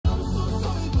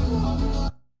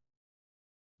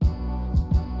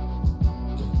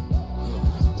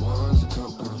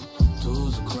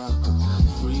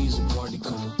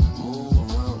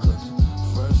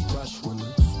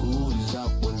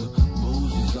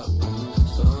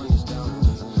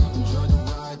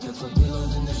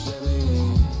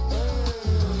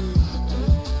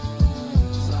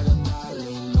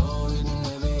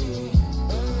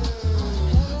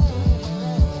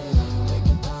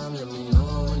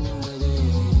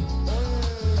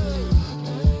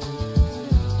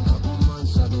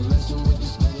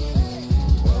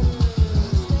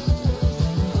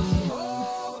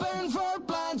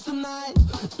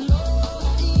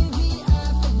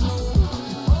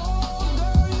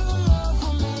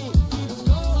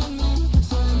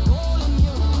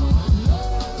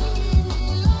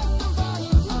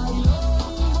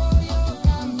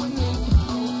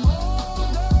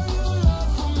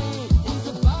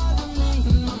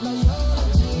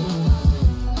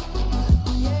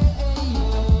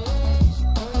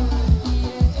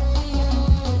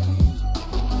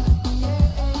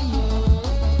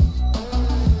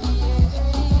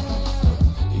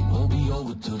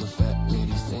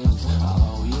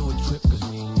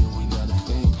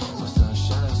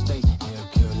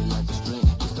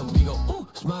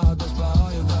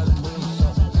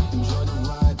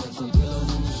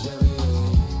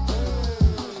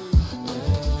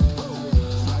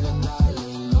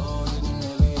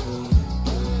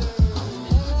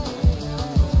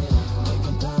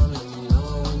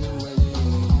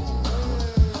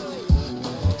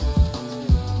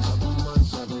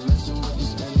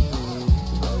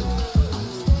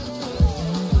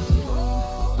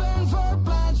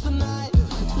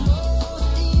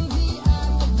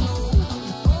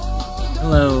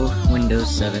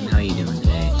7, how you doing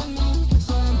today?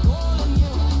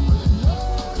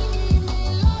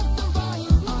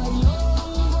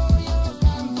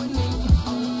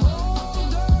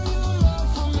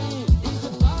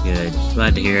 Good.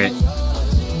 Glad to hear it.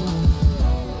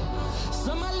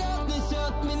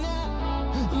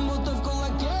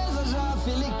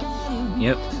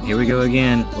 Yep, here we go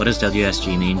again. What does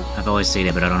WSG mean? I've always said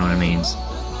it, but I don't know what it means.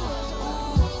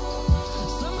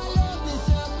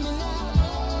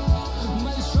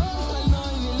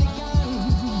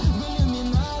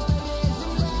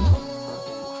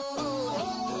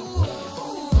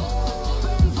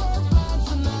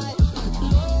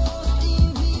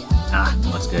 Ah,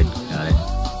 that's good. Got it.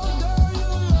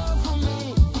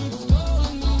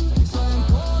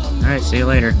 Alright, see you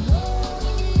later.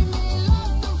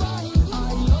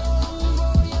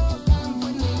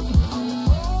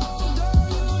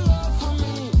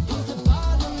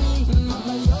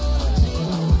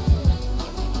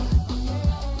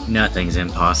 Nothing's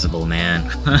impossible, man.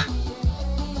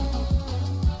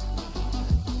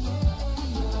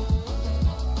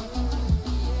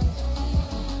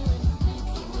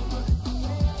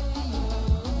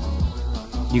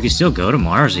 You can still go to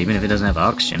Mars even if it doesn't have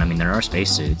oxygen. I mean, there are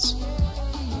spacesuits.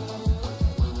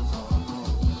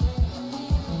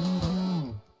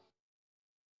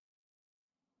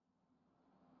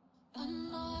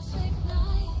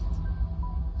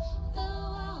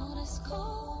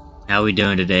 How we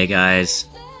doing today, guys?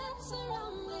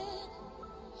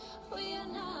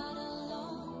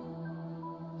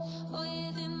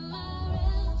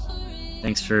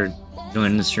 Thanks for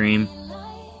joining the stream.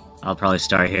 I'll probably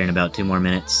start here in about 2 more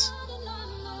minutes.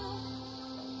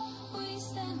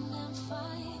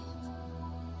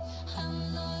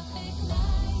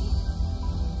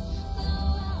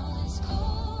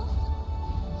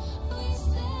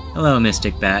 Hello,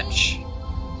 Mystic Batch.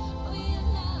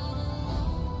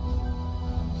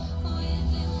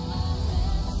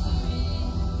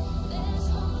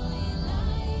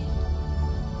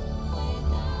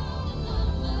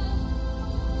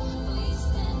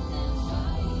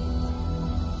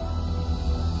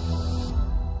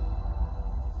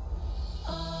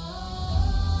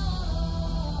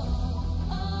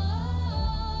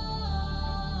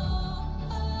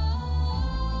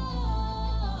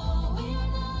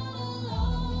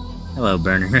 Hello,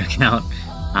 burner account.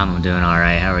 I'm doing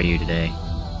alright. How are you today?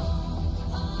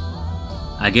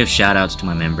 I give shoutouts to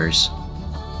my members.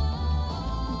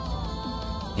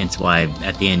 Hence why,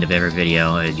 at the end of every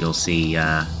video, you'll see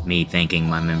me thanking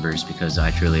my members because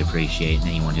I truly appreciate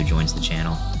anyone who joins the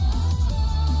channel.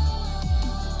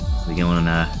 We're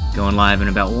going live in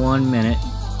about 1 minute.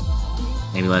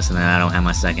 Maybe less than that. I don't have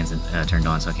my seconds turned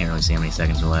on, so I can't really see how many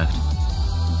seconds are left.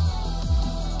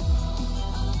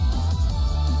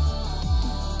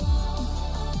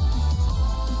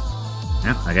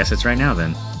 No, I guess it's right now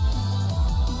then.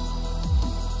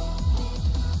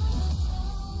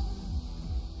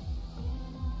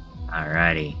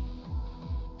 Alrighty.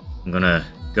 I'm gonna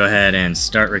go ahead and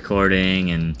start recording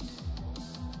and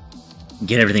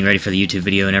get everything ready for the YouTube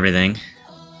video and everything.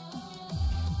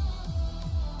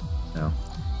 So,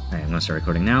 alright, I'm gonna start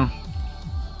recording now.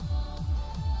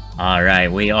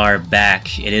 Alright, we are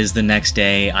back. It is the next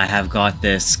day. I have got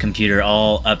this computer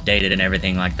all updated and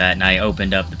everything like that, and I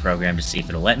opened up the program to see if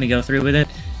it'll let me go through with it,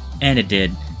 and it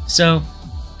did. So,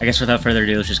 I guess without further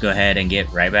ado, let's just go ahead and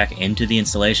get right back into the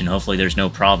installation. Hopefully there's no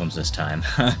problems this time.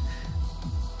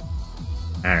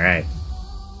 Alright.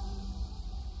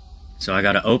 So I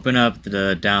gotta open up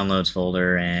the downloads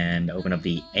folder and open up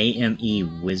the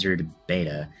AME Wizard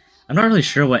Beta. I'm not really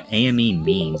sure what AME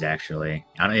means, actually.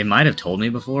 It might have told me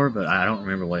before, but I don't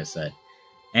remember what it said.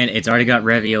 And it's already got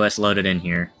ReviOS loaded in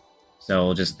here. So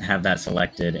we'll just have that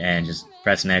selected and just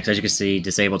press next. As you can see,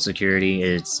 disabled security,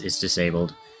 it's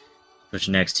disabled. Push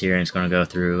next here and it's going to go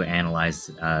through, analyze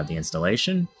the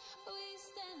installation.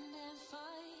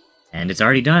 And it's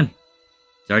already done.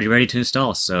 It's already ready to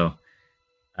install, so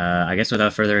I guess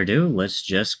without further ado, let's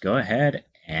just go ahead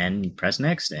and press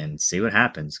next and see what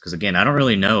happens. Because again, I don't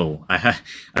really know. I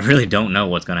really don't know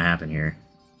what's going to happen here.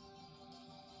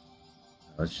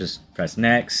 Let's just press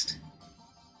next.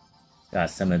 Got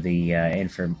some of the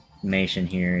information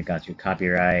here. Got your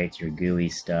copyrights, your GUI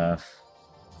stuff.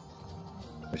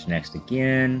 Push next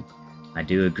again. I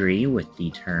do agree with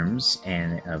the terms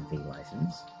of the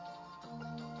license.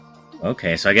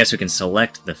 Okay, so I guess we can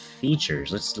select the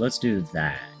features. Let's do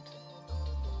that.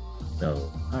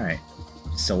 So, all right.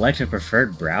 Select a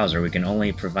preferred browser. We can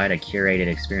only provide a curated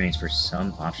experience for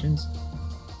some options.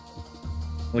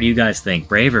 What do you guys think?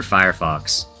 Brave or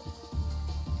Firefox?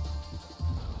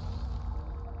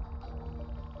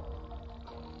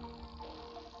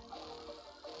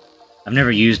 I've never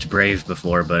used Brave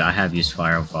before, but I have used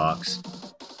Firefox.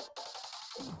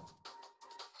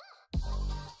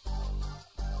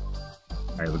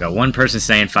 Alright, we got one person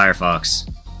saying Firefox.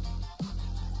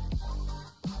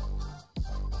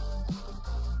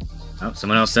 Oh,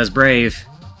 someone else says Brave.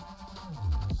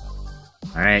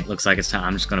 Alright, looks like it's time.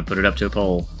 I'm just gonna put it up to a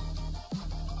poll.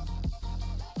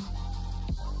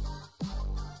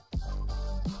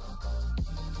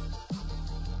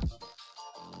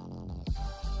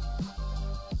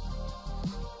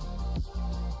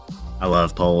 I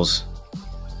love polls.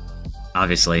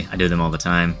 Obviously, I do them all the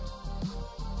time.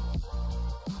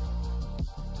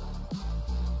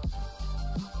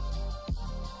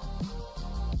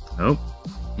 Oh,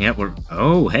 yep,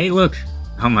 oh, hey, look!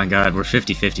 Oh my god, we're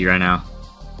 50-50 right now.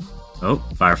 Oh,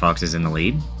 Firefox is in the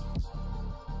lead.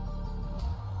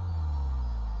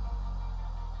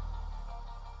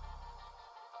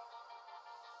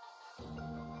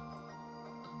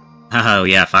 Oh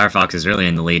yeah, Firefox is really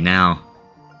in the lead now.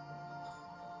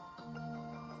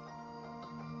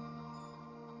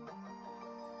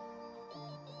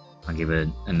 I'll give it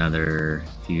another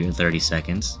 30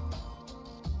 seconds.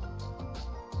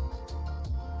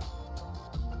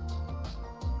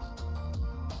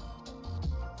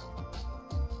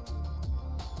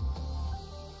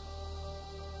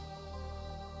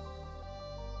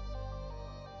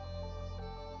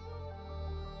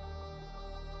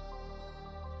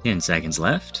 Ten seconds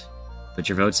left. Put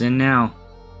your votes in now.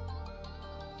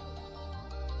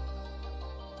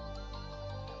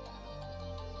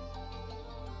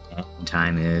 And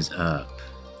time is up.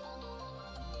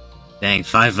 Dang,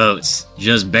 5 votes.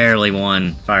 Just barely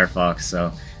won Firefox,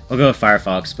 so we'll go with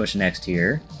Firefox, push next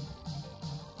here.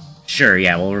 Sure,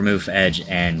 yeah, we'll remove Edge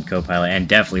and Copilot, and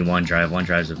definitely OneDrive.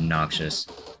 OneDrive's obnoxious.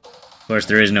 Of course,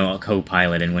 there is no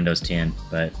Copilot in Windows 10,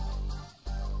 but...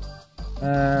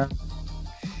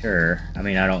 sure. I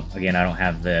mean, I don't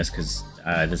have this, because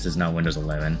this is not Windows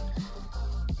 11.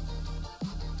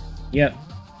 Yep.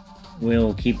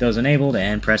 We'll keep those enabled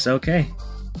and press OK.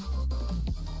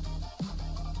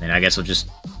 Then I guess we'll just...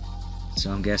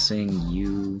 So I'm guessing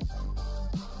you...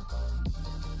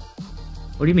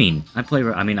 What do you mean? I play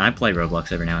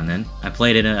Roblox every now and then. I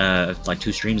played it like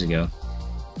 2 streams ago.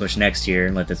 Push next here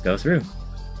and let this go through.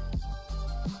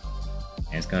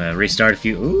 And it's gonna restart a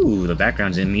few... Ooh, the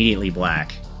background's immediately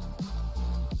black.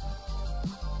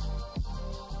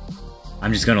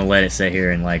 I'm just gonna let it sit here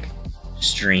and, like,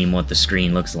 stream what the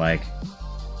screen looks like.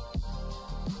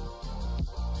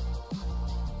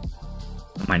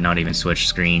 I might not even switch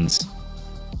screens.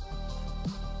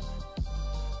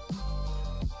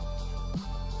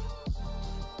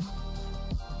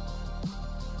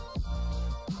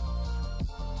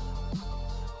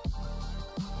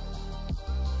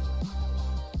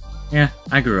 Yeah,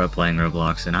 I grew up playing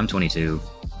Roblox, and I'm 22.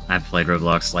 I played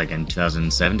Roblox, like, in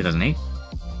 2007, 2008.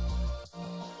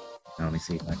 Now, let me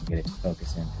see if I can get it to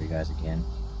focus in for you guys again.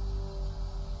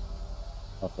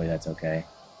 Hopefully that's okay.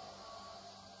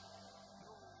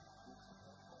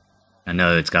 I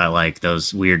know it's got, like,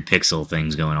 those weird pixel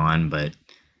things going on, but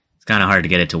it's kind of hard to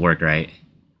get it to work right.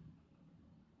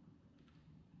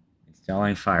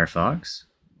 Installing Firefox.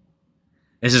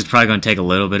 This is probably going to take a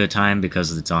little bit of time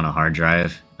because it's on a hard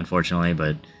drive, unfortunately,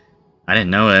 but I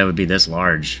didn't know it would be this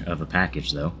large of a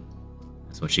package, though.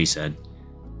 That's what she said.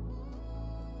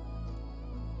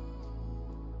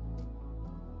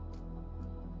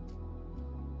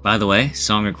 By the way,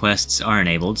 song requests are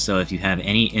enabled, so if you have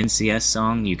any NCS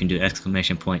song, you can do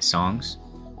 !songs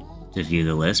to view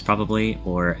the list, probably,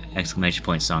 or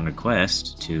 !song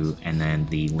request to, and then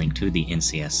the link to the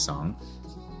NCS song,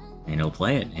 and it'll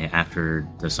play it after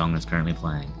the song that's currently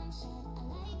playing.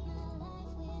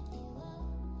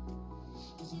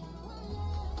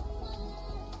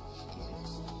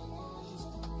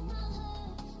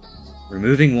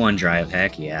 Removing OneDrive,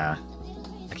 heck yeah.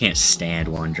 I can't stand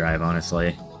OneDrive,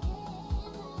 honestly.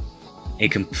 It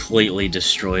completely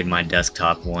destroyed my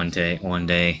desktop one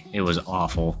day. It was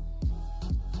awful.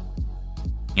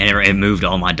 And it moved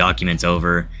all my documents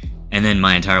over, and then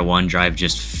my entire OneDrive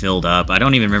just filled up. I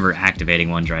don't even remember activating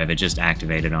OneDrive, it just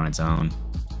activated on its own.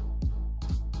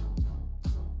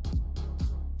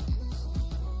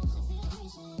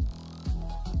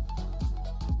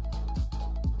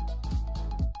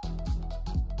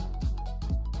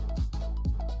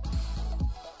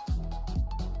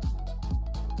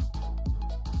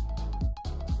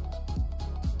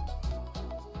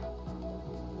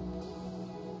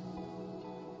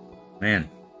 Man.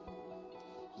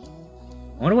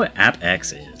 I wonder what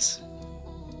AppX is.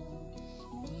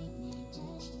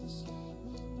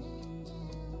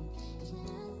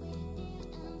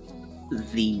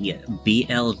 the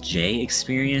BLJ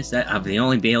experience. That the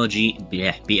only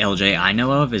BLJ I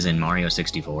know of is in Mario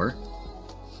 64.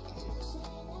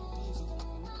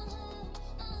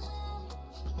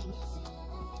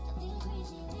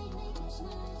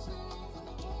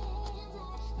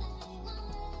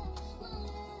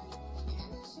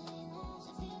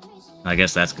 I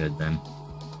guess that's good then.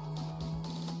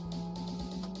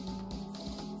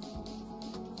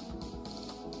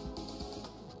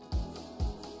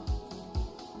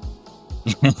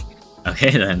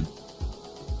 Okay then.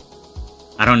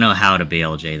 I don't know how to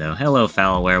BLJ though. Hello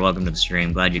Foulware, welcome to the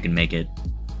stream. Glad you can make it.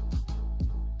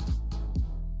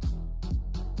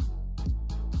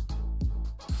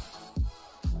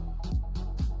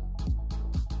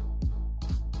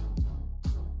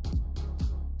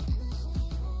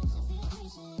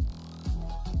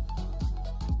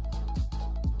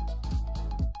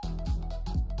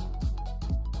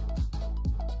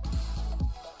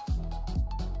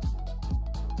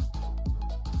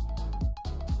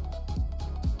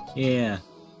 Yeah,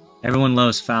 everyone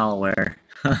loves Foulware.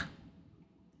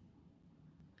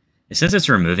 Since it's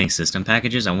removing system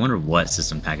packages, I wonder what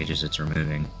system packages it's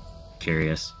removing.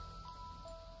 Curious.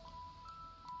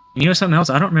 You know something else?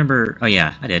 I don't remember... Oh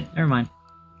yeah, I did. Never mind.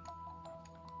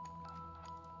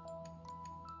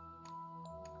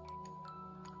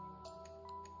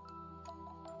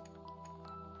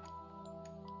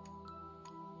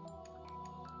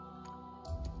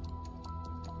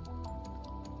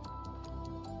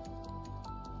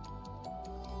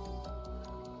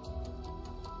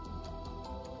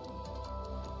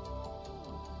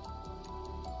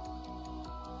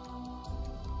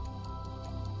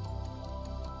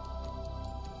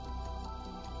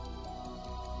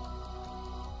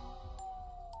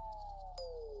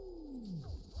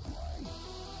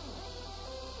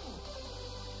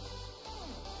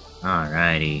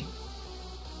 Alrighty.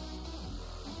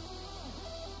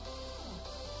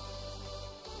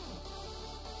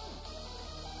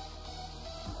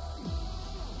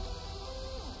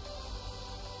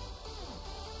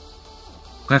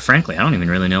 Quite frankly, I don't even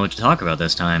really know what to talk about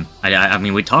this time. I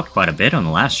mean, we talked quite a bit on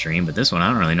the last stream, but this one I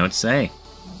don't really know what to say.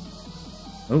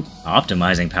 Oh,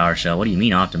 optimizing PowerShell. What do you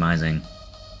mean optimizing?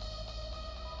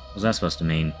 What's that supposed to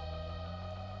mean?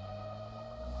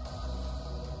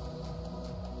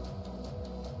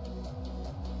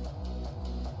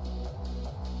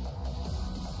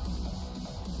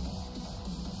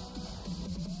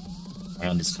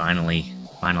 And is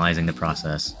finalizing the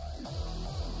process.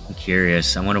 I'm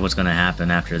curious. I wonder what's going to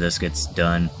happen after this gets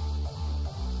done.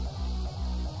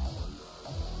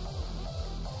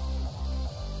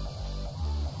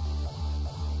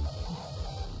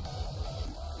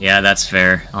 Yeah, that's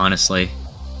fair, honestly.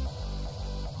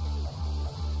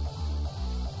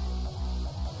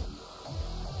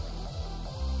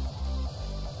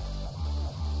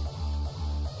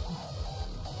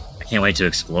 I can't wait to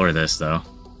explore this, though.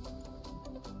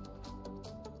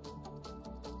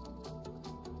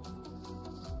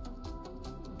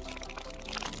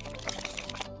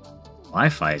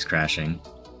 Wi-Fi is crashing.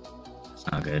 It's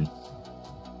not good.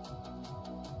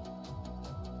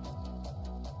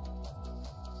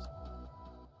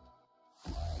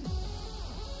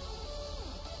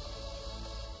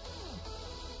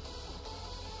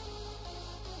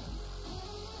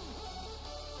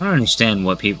 I don't understand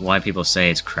why people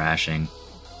say it's crashing.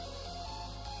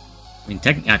 I mean,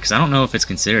 technically, because I don't know if it's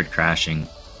considered crashing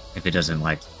if it doesn't,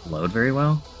 like, load very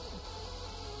well.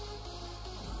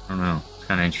 I don't know. It's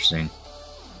kind of interesting.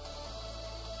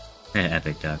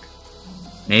 Epic Duck.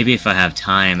 Maybe if I have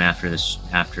time after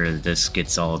this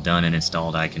gets all done and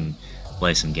installed, I can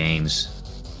play some games.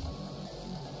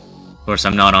 Of course,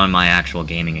 I'm not on my actual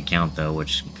gaming account though,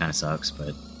 which kind of sucks, but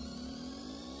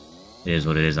it is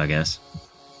what it is, I guess.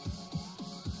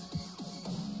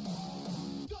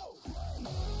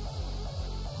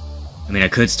 I mean, I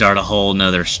could start a whole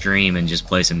nother stream and just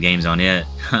play some games on it.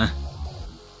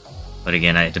 But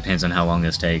again, it depends on how long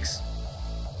this takes.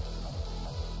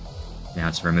 Now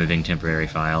it's removing temporary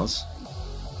files.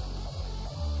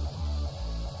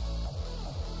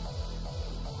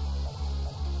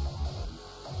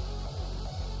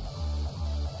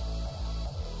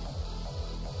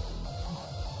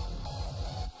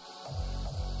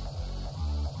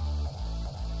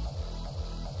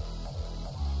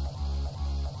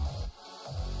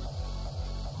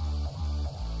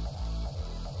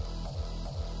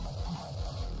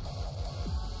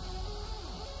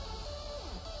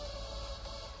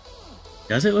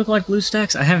 Does it look like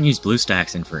BlueStacks? I haven't used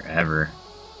BlueStacks in forever.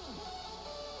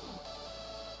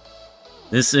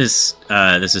 This is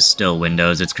still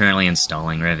Windows. It's currently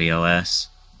installing ReviOS.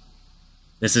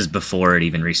 This is before it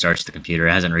even restarts the computer.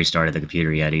 It hasn't restarted the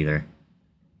computer yet either.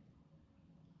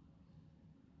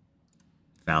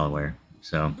 Falware.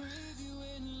 So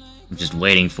I'm just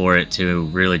waiting for it to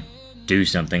really do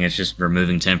something. It's just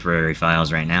removing temporary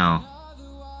files right now.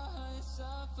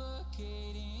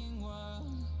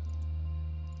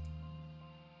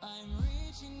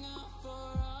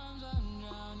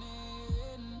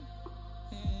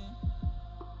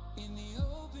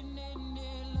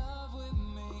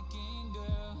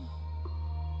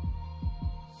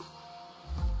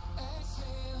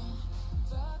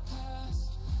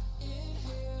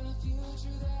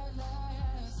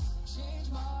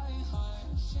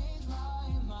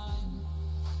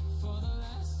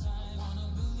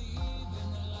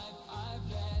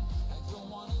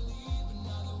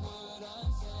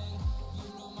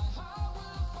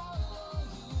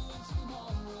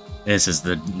 This is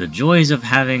the joys of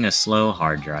having a slow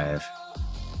hard drive.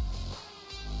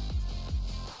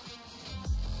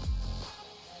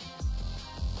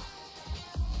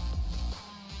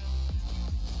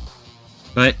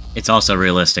 But it's also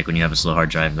realistic when you have a slow hard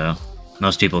drive, though.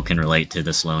 Most people can relate to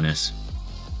the slowness.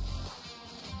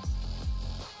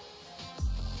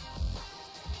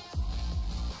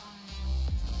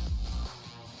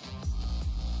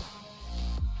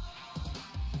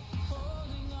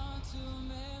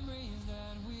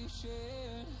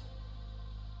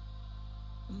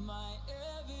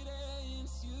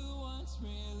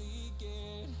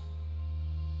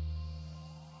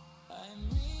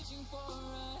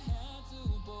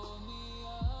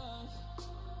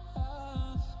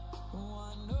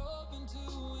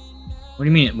 What do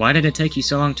you mean? Why did it take you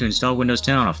so long to install Windows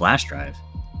 10 on a flash drive?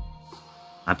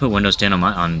 I put Windows 10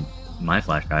 on my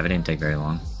flash drive. It didn't take very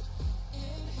long.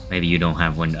 Maybe you don't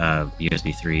have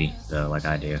USB 3 though, like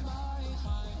I do.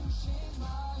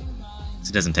 So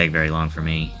it doesn't take very long for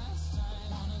me.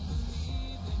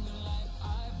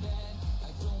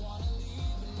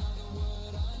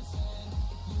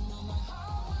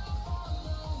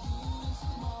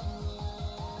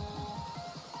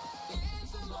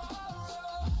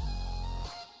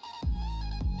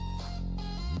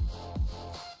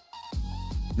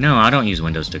 No, I don't use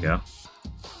Windows to go.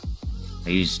 I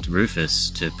used Rufus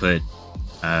to put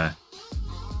the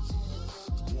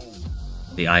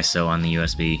ISO on the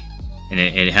USB. And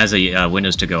it has a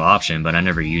Windows to go option, but I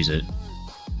never use it.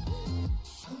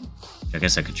 I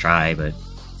guess I could try, but...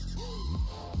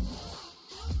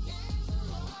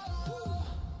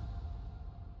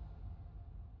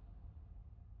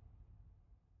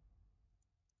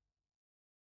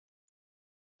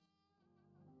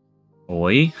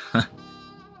 Oi?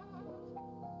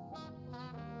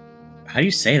 How do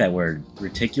you say that word?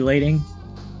 Reticulating?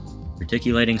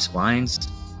 Reticulating splines?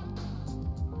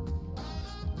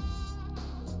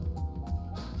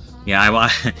 Yeah,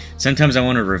 sometimes I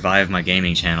want to revive my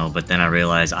gaming channel, but then I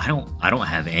realize I don't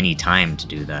have any time to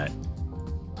do that.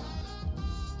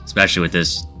 Especially with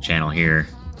this channel here.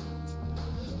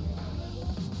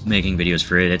 Making videos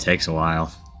for it takes a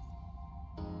while.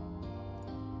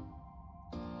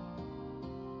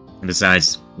 And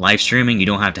besides, live streaming, you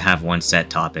don't have to have one set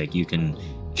topic. You can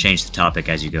change the topic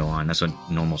as you go on. That's what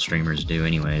normal streamers do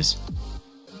anyways.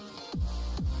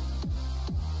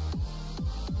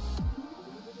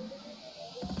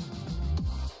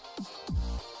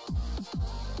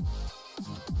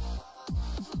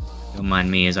 Don't mind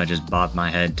me as I just bob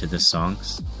my head to the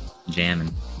songs.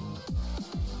 Jamming.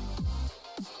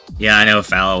 Yeah, I know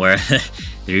Falware.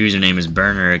 Their username is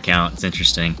burner account. It's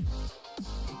interesting.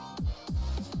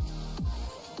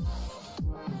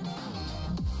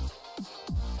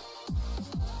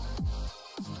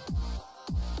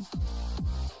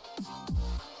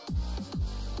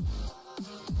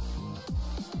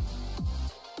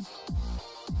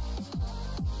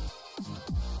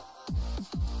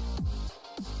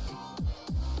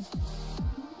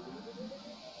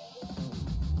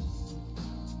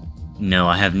 No,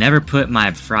 I have never put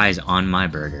my fries on my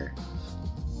burger.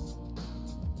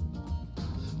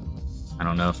 I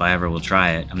don't know if I ever will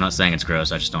try it. I'm not saying it's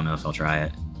gross, I just don't know if I'll try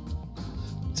it.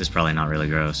 This is probably not really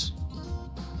gross.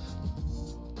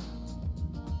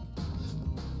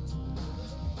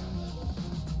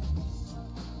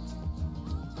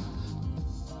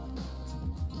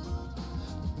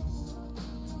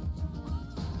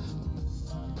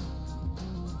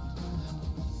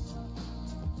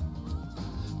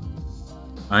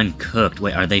 Uncooked.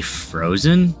 Wait, are they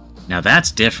frozen? Now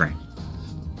that's different.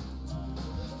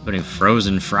 Putting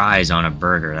frozen fries on a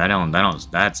burger.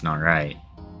 That's not right.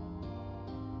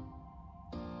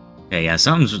 Okay, yeah,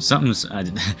 something's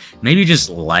maybe just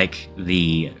like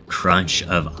the crunch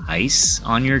of ice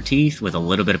on your teeth with a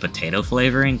little bit of potato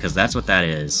flavoring, because that's what that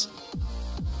is.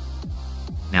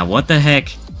 Now, what the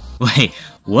heck? Wait,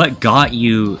 what got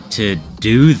you to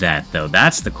do that, though?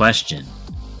 That's the question.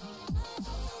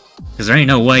 Because there ain't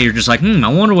no way you're just like, I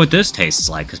wonder what this tastes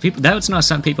like, because that's not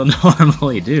something people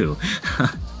normally do.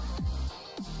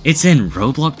 It's in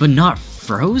Roblox, but not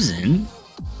frozen?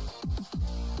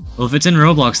 Well, if it's in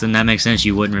Roblox, then that makes sense.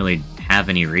 You wouldn't really have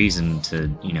any reason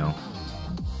to, you know...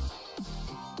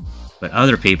 But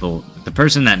other people, the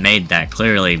person that made that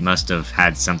clearly must have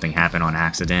had something happen on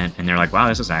accident, and they're like, wow,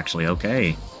 this is actually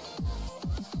okay.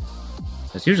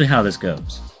 That's usually how this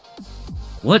goes.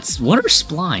 What are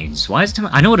splines? Why is it...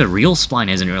 I know what a real spline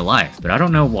is in real life, but I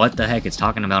don't know what the heck it's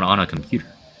talking about on a computer.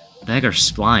 What the heck are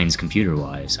splines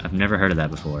computer-wise? I've never heard of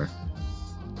that before.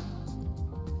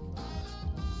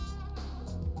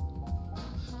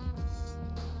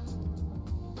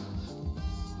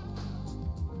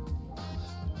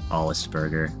 Tallest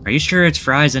burger. Are you sure it's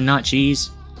fries and not cheese?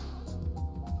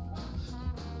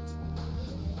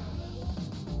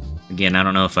 Again, I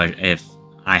don't know if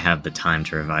I have the time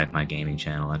to revive my gaming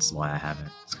channel. That's why I haven't.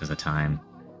 It's because of time.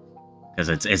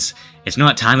 Because it's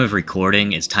not time of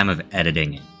recording, it's time of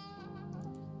editing it.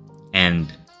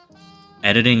 And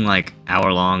editing like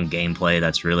hour-long gameplay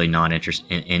that's really not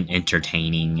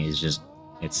entertaining is just,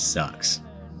 it sucks.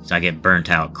 So I get burnt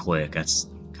out quick. That's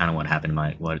kind of what happened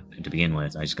to begin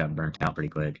with. I just got burnt out pretty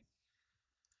quick.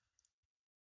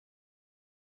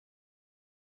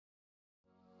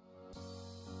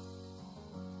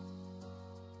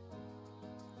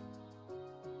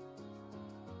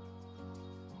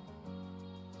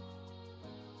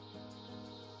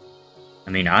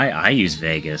 I mean, I use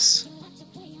Vegas.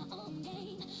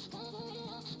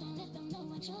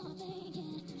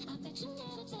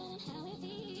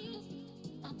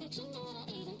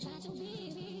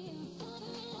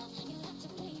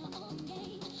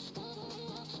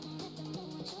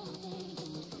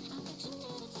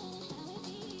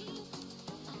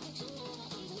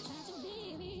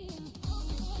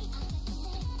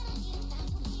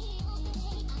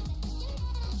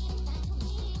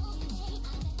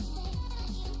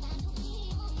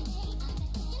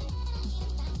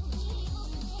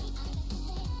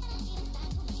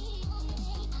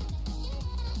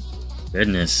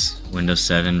 Goodness, Windows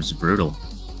 7 is brutal.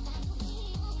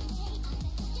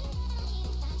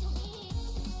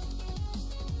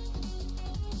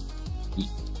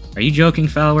 Are you joking,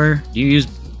 Fowler? Do you use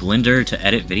Blender to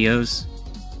edit videos?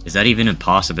 Is that even a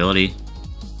possibility?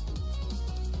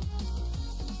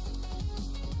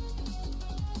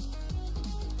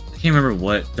 I can't remember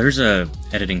what... There's a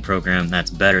editing program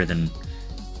that's better than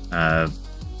the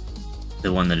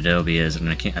one that Adobe is, and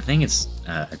I think it's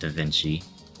DaVinci.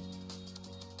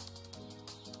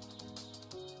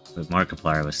 But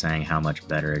Markiplier was saying how much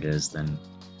better it is than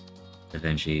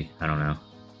DaVinci. I don't know.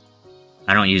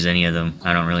 I don't use any of them.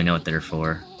 I don't really know what they're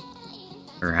for.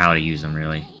 Or how to use them,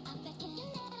 really.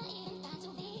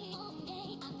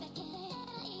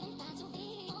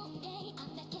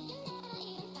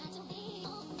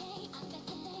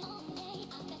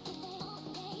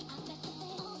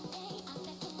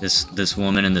 This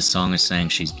woman in the song is saying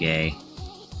she's gay.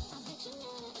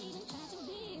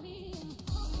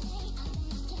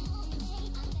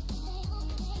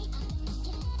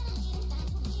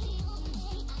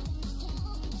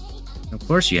 Of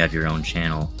course you have your own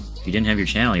channel. If you didn't have your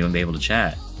channel, you wouldn't be able to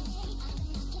chat.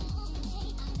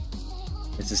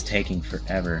 This is taking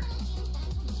forever.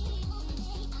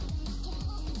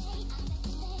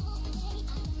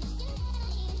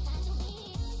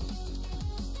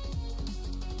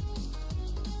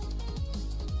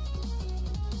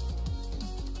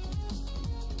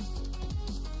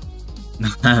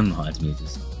 Mods mute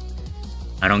this.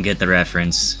 I don't get the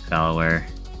reference, Fowler.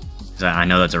 I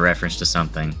know that's a reference to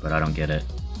something, but I don't get it.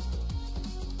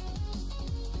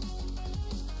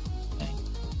 Dang.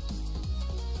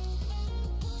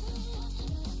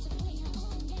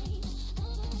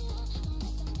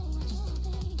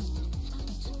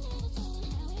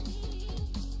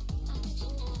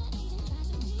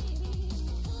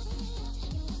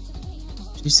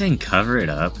 She's saying cover it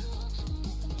up?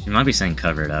 She might be saying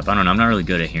cover it up. I don't know, I'm not really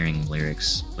good at hearing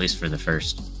lyrics, at least for the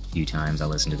first few times I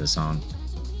listened to the song.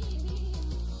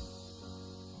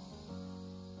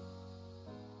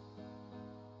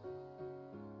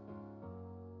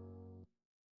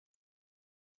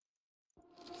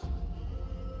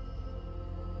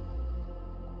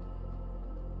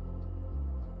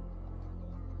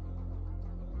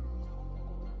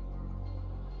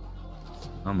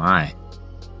 Oh my.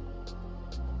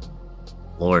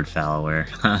 Lord follower,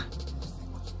 huh?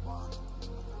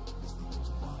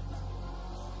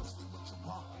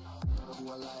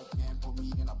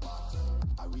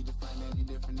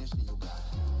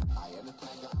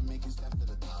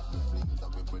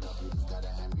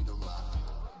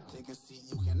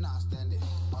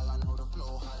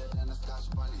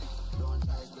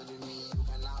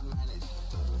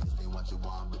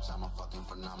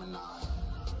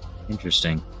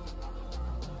 Interesting.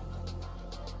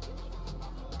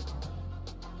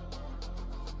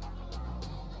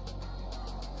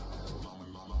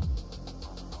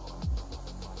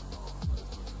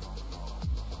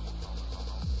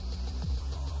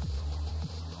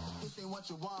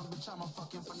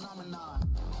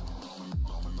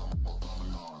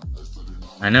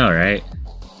 I know, right?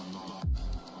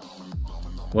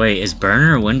 Wait, is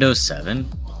Burner Windows 7?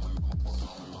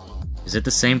 Is it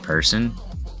the same person?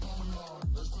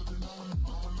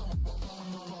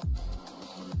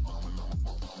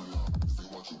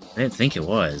 I didn't think it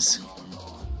was.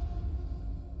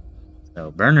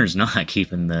 So Burner's not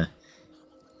keeping the...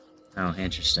 Oh,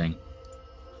 interesting.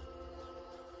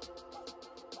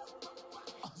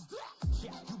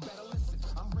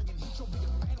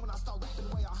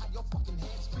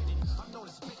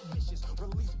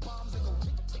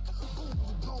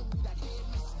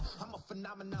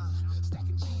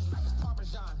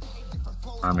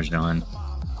 Parmesan.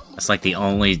 That's like the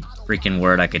only freaking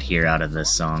word I could hear out of this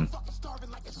song.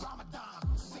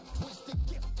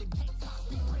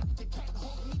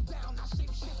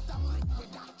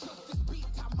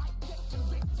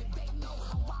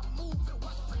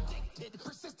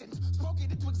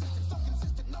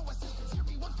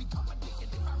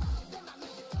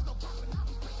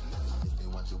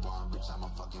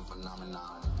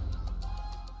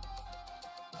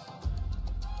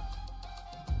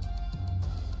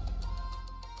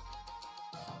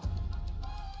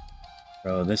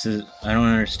 Bro, this is... I don't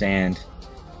understand.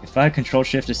 If I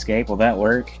Control-Shift-Escape, will that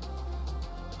work?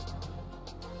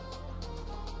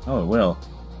 Oh, it will.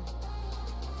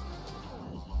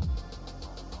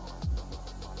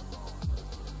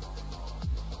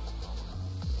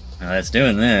 Now it's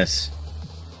doing this.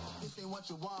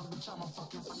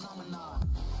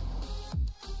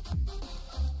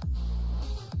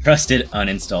 Trusted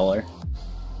uninstaller.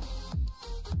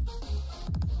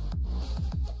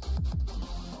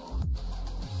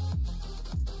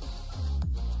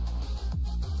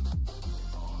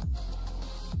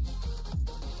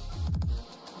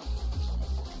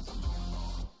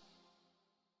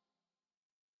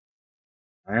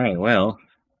 Alright, well.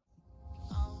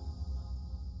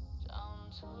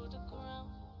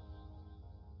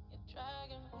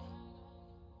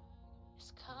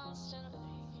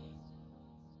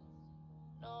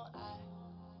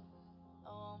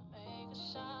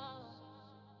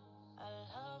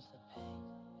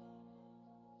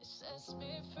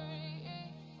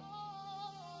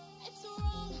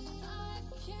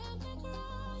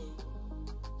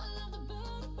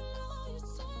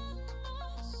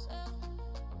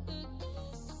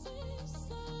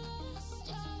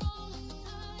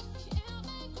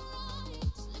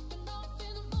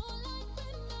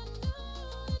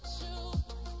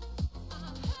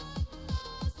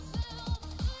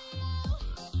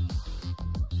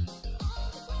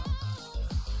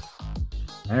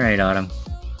 Alright, Autumn.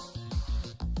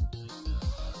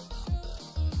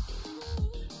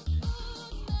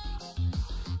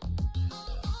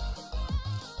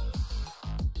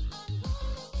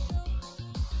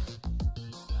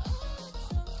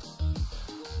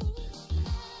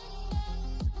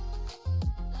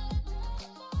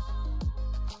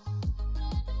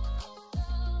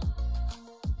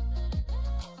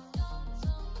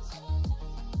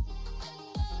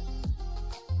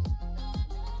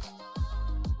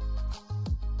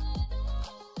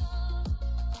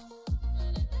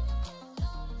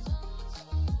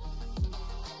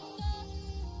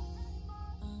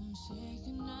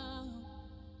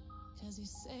 You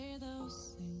say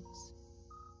those things,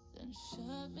 then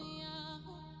shut me out.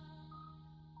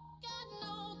 Got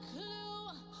no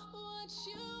clue what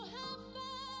you have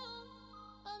found.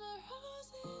 I'm a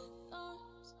rose in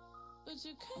thorns, but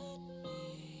you cut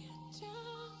me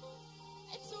down.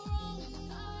 It's wrong,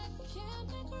 I can't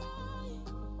make right.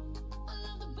 I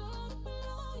love the bird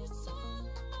below you, sun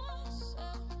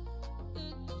myself.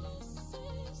 But this is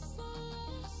the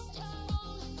last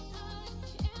time. I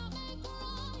can't make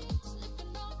right.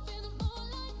 Slipping off in the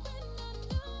moonlight when I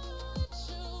knew it's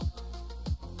true.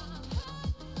 I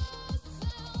hurt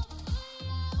myself.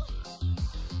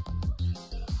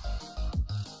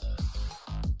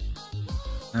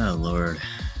 Oh, Lord.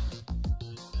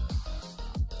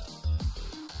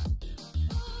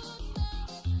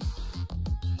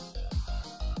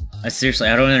 Seriously,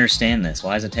 I don't understand this.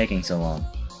 Why is it taking so long?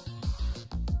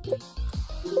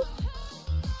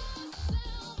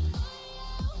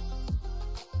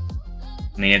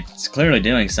 I mean, it's clearly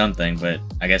doing something, but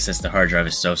I guess it's the hard drive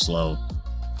is so slow.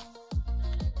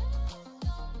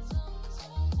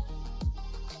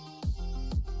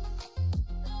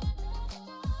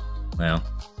 Well,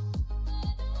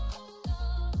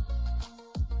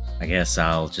 I guess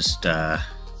I'll just,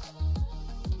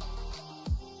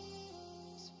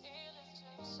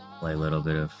 play a little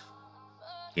bit of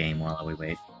game while we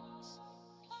wait.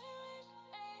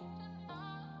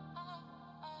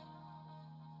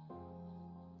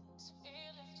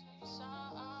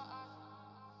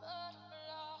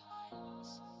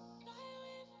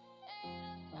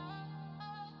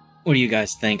 What do you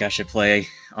guys think I should play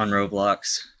on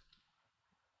Roblox?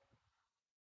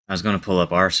 I was going to pull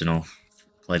up Arsenal,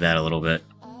 play that a little bit.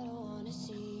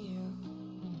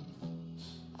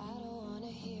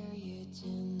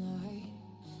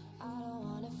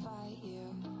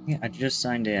 Yeah, I just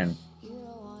signed in.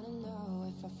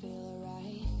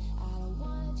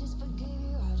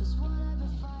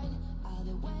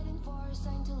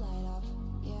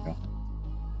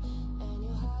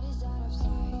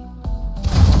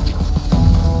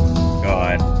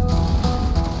 God.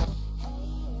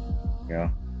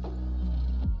 Go.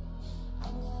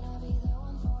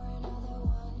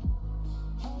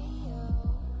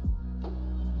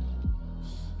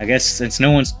 I guess since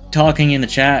no one's talking in the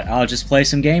chat, I'll just play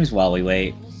some games while we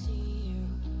wait.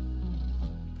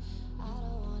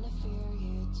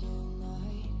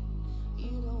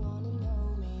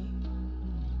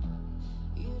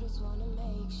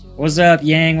 What's up,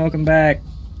 Yang? Welcome back.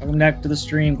 Welcome back to the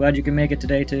stream. Glad you can make it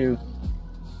today too.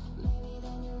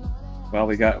 Well,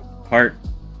 we got part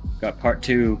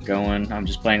 2 going. I'm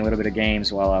just playing a little bit of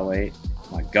games while I wait.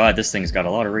 Oh my God, this thing's got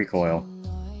a lot of recoil.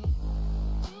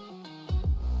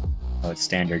 Oh, it's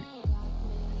standard.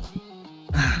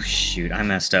 Oh shoot, I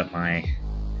messed up my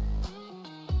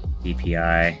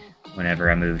DPI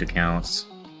whenever I moved accounts.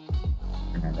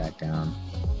 Turn that back down.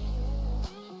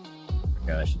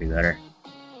 Okay, that should be better.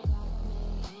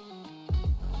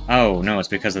 Oh, no, it's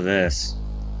because of this.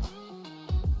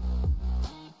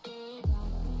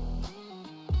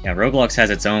 Yeah, Roblox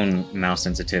has its own mouse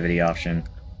sensitivity option.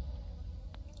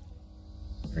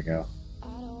 There we go.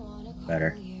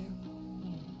 Better.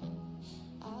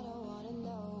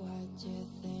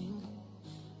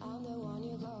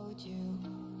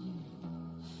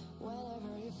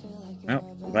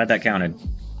 Oh, I'm glad that counted.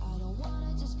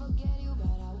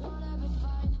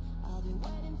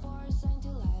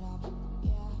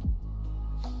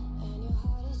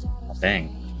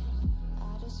 Dang.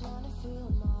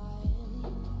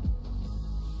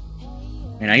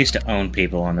 I mean, I used to own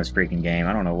people on this freaking game.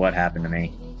 I don't know what happened to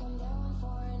me.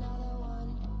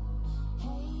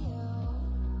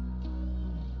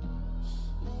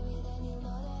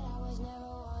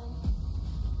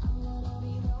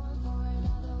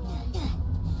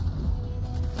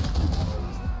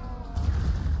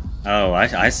 Oh,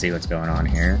 I see what's going on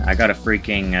here. I got a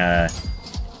freaking,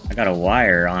 I got a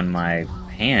wire on my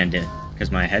hand because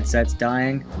my headset's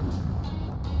dying.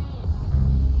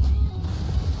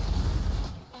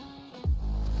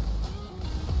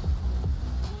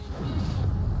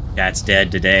 That's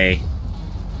dead today.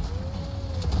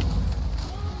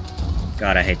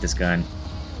 God, I hate this gun.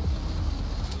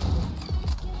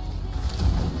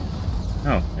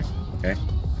 Oh, okay.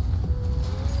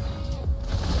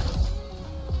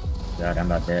 God, I'm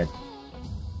about dead.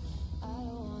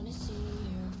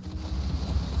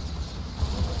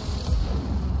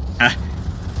 Ah,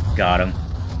 got him.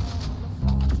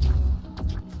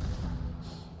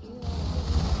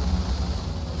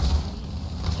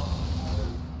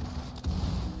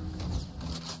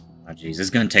 Oh jeez,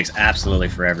 this gun takes absolutely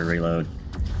forever to reload.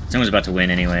 Someone's about to win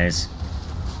anyways.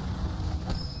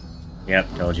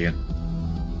 Yep, told you.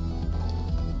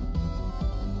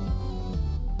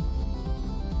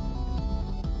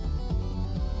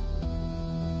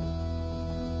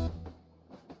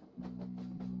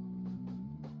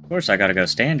 Of course, I gotta go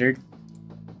standard.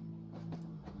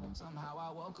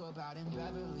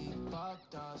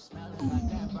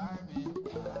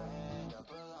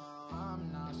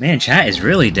 Man, chat is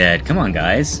really dead. Come on,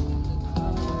 guys.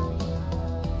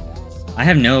 I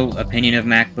have no opinion of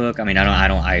MacBook. I mean,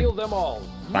 I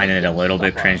find it a little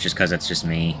bit cringe just because it's just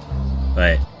me.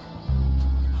 But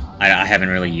I haven't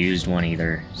really used one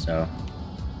either, so.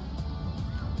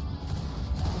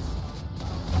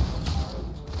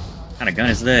 What kind of gun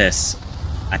is this?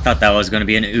 I thought that was going to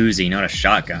be an Uzi, not a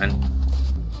shotgun.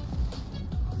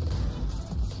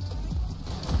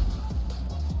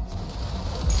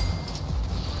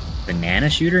 Banana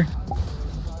shooter?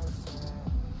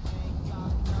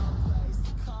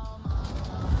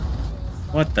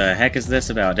 What the heck is this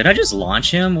about? Did I just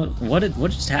launch him? What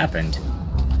just happened?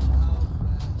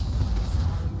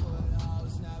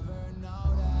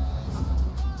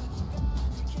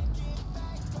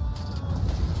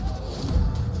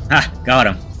 Ha! Got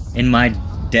him. In my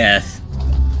death.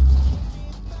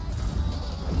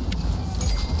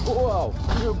 Whoa!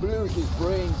 You blew his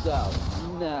brains out.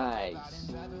 Nice.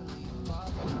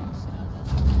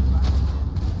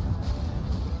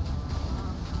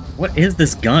 What is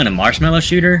this gun? A marshmallow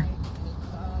shooter?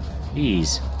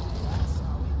 Jeez.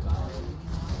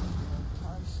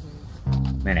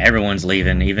 Man, everyone's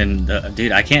leaving. Even the...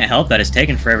 Dude, I can't help that it's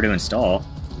taken forever to install.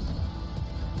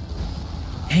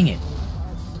 Dang it.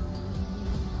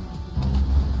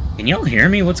 Can y'all hear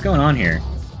me? What's going on here?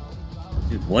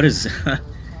 Dude, what is...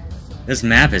 This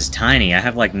map is tiny. I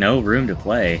have, like, no room to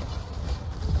play.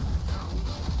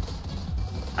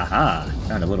 Aha!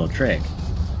 Found a little trick.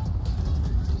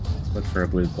 Look for a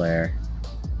blue player.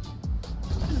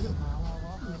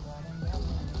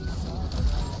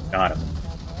 Got him.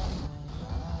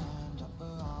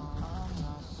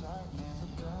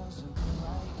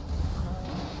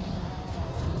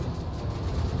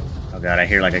 Oh god, I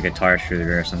hear like a guitar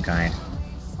shooter of some kind.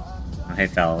 Oh, hey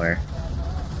Fowler.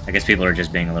 I guess people are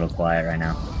just being a little quiet right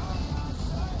now.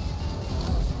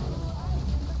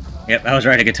 Yep, I was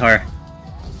right, a guitar.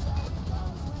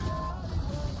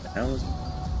 What the hell is...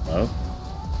 Hello?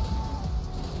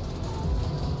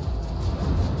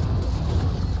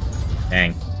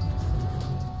 Dang.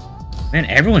 Man,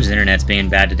 everyone's internet's being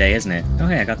bad today, isn't it? Oh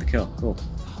hey, I got the kill. Cool.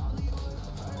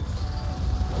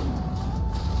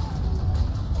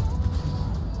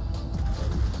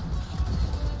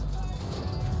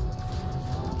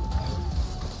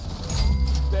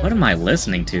 What am I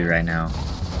listening to right now?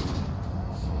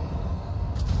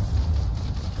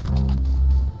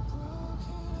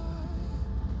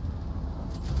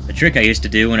 The trick I used to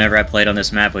do whenever I played on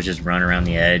this map was just run around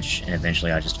the edge, and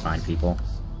eventually I'd just find people.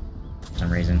 For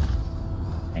some reason.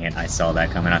 Dang it, I saw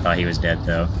that coming. I thought he was dead,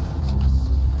 though.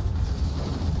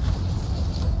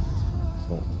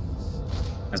 Cool.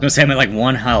 I was gonna say I'm at like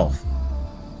 1 health.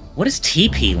 What is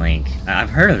TP Link? I've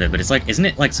heard of it, but it's like, isn't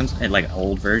it like some like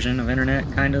old version of internet,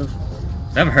 kind of?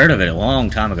 I've heard of it a long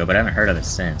time ago, but I haven't heard of it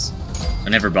since. I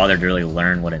never bothered to really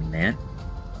learn what it meant.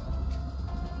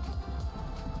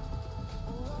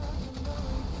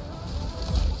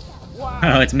 Wow.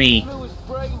 Oh, it's me. Blew his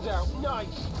brains out. Nice.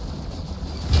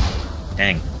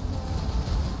 Dang.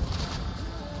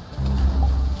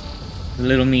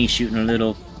 Little me shooting a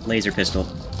little laser pistol.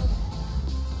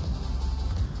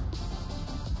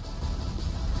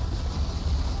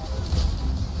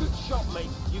 Good shot, mate.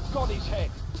 You got his head.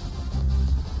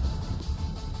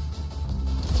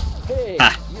 Hey,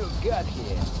 Ah. you got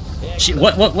here. Shit,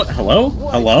 what, hello?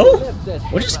 Hello?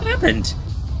 What just happened?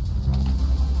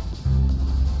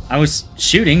 I was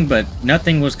shooting, but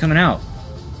nothing was coming out.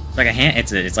 It's like a hand,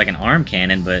 it's like an arm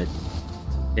cannon, but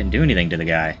didn't do anything to the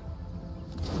guy.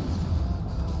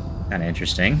 Kinda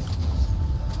interesting.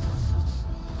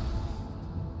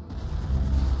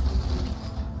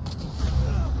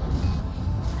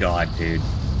 God, dude.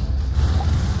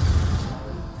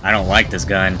 I don't like this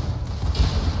gun.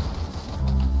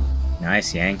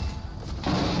 Nice, Yang.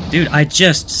 Dude, I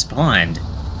just spawned.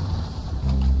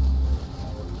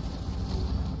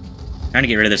 Trying to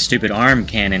get rid of this stupid arm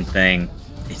cannon thing.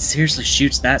 It seriously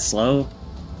shoots that slow?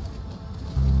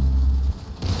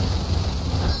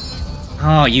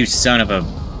 Oh, you son of a...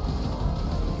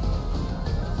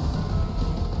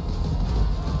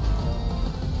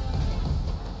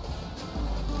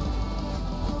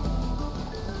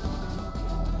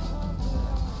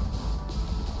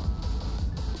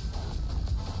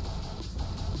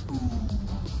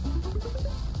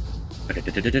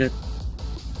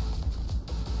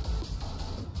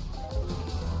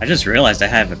 I just realized I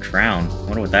have a crown. I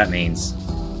wonder what that means.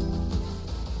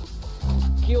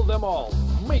 Kill them all.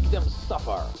 Make them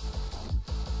suffer.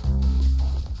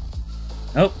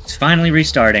 Oh, it's finally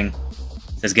restarting.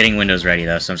 It says getting Windows ready,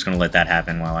 though, so I'm just gonna let that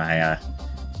happen while I,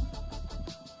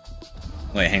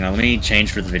 Wait, hang on, let me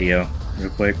change for the video real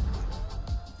quick.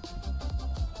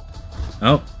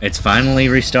 Oh, it's finally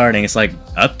restarting. It's like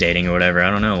updating or whatever.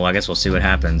 I don't know. Well, I guess we'll see what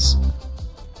happens.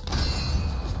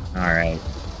 Alright.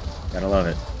 Gotta love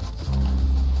it.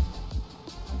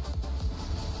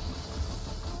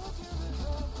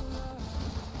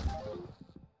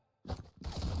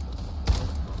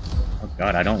 Oh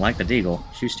god, I don't like the deagle.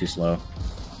 Shoots too slow.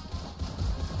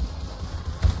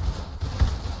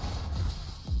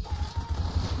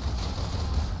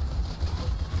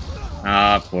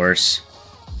 Ah, of course.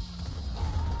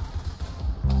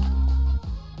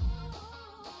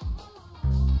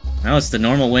 No, it's the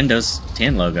normal Windows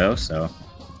 10 logo, so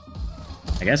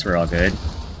I guess we're all good.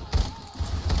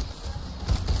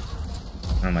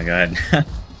 Oh my god.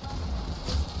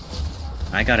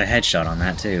 I got a headshot on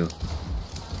that too.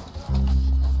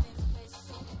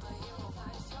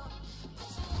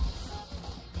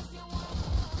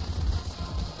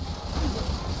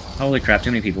 Holy crap,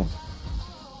 too many people.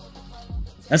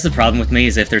 That's the problem with me,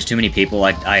 is if there's too many people,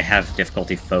 I have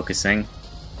difficulty focusing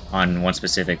on one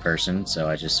specific person, so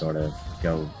I just sort of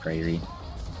go crazy.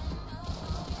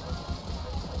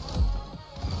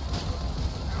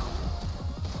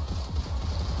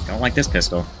 Don't like this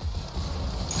pistol.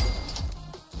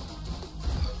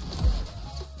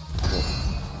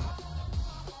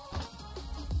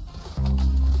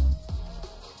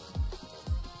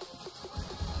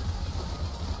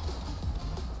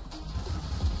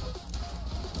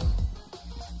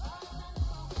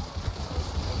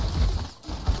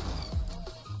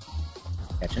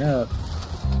 Catching up.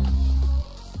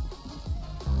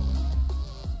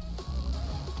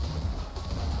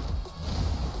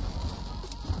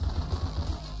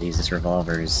 Jeez, this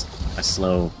revolver is a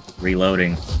slow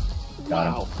reloading.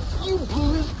 Got him. You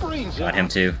blew his brains Got out. him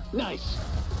too. Nice.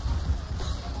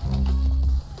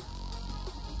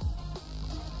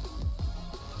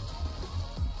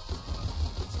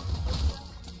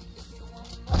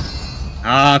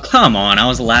 Ah, come on, I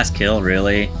was the last kill,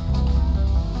 really?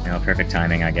 No, perfect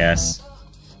timing, I guess.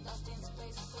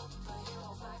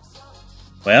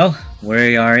 Well,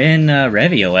 we are in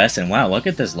ReviOS, and wow, look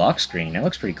at this lock screen. That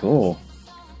looks pretty cool.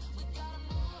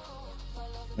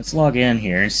 Let's log in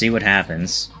here and see what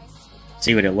happens.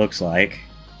 See what it looks like.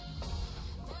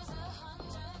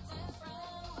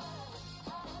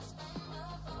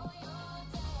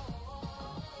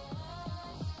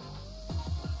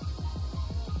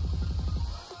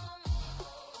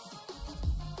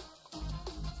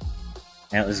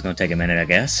 Yeah, this is going to take a minute, I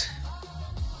guess.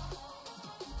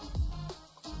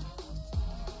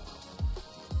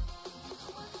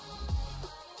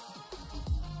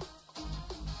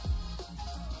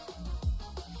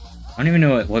 I don't even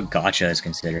know what gacha is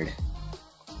considered.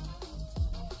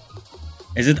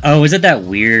 Is it? Oh, is it that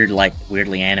weird, like,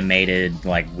 weirdly animated,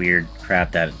 like, weird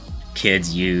crap that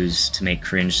kids use to make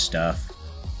cringe stuff?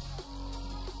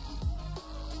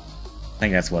 I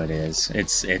think that's what it is.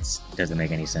 It doesn't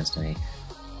make any sense to me.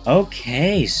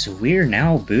 Okay, so we're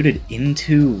now booted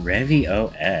into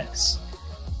ReviOS.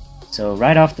 So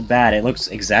right off the bat, it looks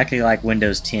exactly like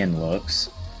Windows 10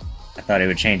 looks. I thought it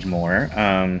would change more.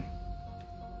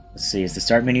 Let's see, is the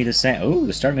start menu the same? Oh,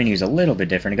 the start menu is a little bit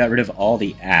different. It got rid of all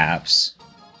the apps.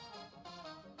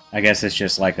 I guess it's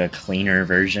just like a cleaner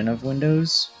version of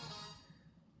Windows.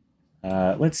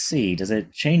 Let's see, does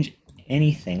it change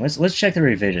anything? Let's check the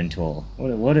revision tool.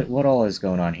 What all is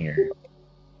going on here?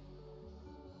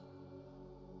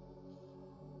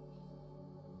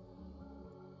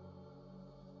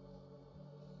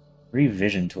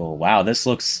 Revision tool. Wow, this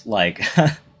looks like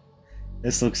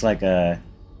this looks like a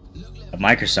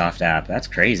Microsoft app. That's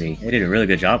crazy. They did a really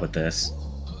good job with this.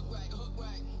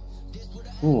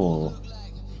 Cool.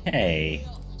 Hey.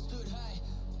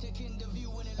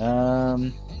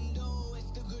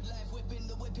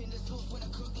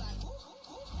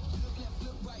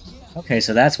 Okay,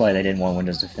 so that's why they didn't want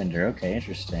Windows Defender. Okay,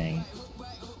 interesting.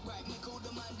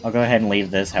 I'll go ahead and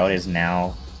leave this how it is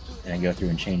now, and then go through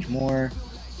and change more.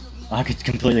 I could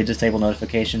completely disable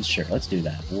notifications? Sure, let's do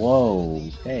that. Whoa,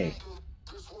 okay.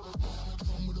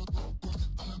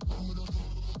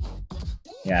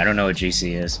 Yeah, I don't know what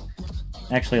GC is.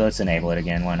 Actually, let's enable it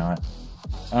again, why not?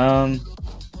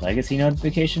 Legacy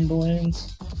notification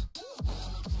balloons?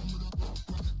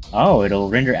 Oh, it'll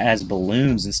render as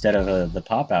balloons instead of the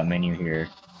pop-out menu here.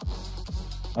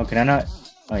 Oh, can I not?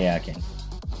 Oh yeah, I can.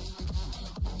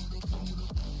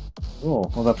 Cool,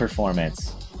 what about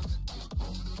performance?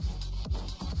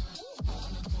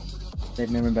 Save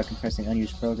memory by compressing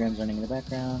unused programs running in the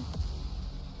background.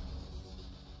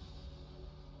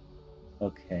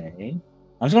 Okay.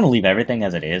 I'm just going to leave everything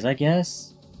as it is, I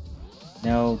guess.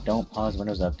 No, don't pause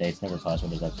Windows updates. Never pause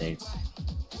Windows updates.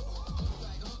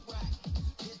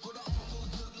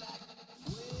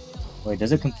 Wait,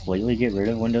 does it completely get rid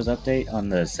of Windows Update on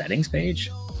the settings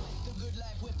page?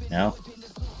 No?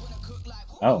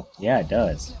 Oh, yeah, it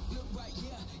does.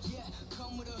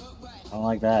 I don't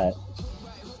like that.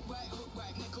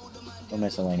 Or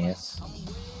miscellaneous.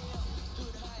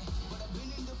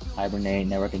 Hibernate,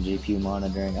 network and GPU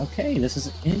monitoring. Okay, this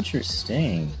is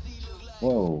interesting.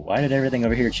 Whoa, why did everything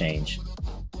over here change?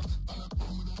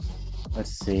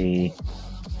 Let's see.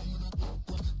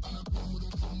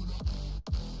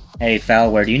 Hey,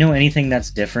 Foulware, do you know anything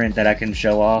that's different that I can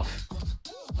show off?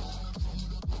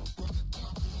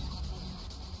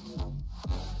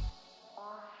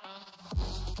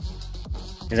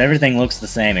 Because everything looks the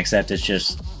same, except it's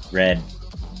just red.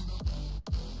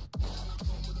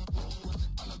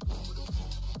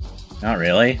 Not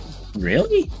really?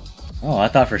 Really? Oh, I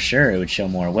thought for sure it would show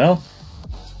more. Well,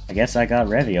 I guess I got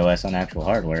ReviOS on actual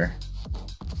hardware.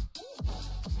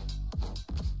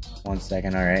 1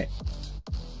 second, alright.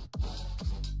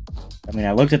 I mean,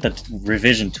 I looked at the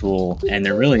revision tool, and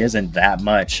there really isn't that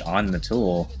much on the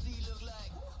tool.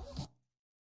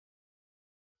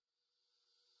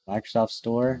 Microsoft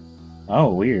Store?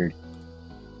 Oh, weird.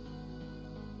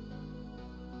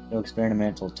 No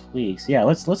experimental tweaks. Yeah,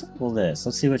 let's pull this.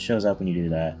 Let's see what shows up when you do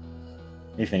that.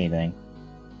 If anything.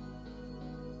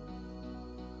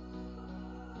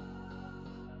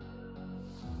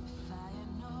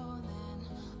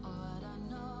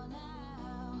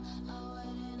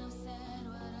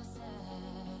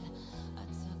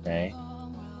 Okay.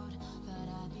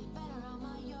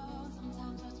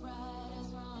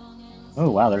 Oh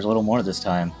wow, there's a little more this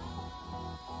time.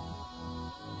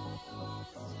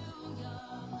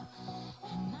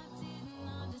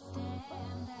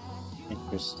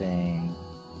 Interesting.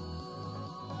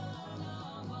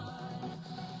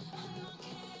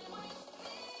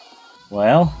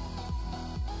 Well,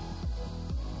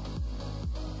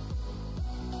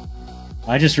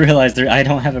 I just realized I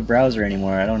don't have a browser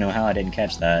anymore. I don't know how I didn't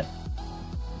catch that.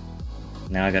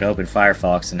 Now I gotta open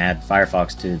Firefox and add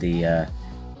Firefox to the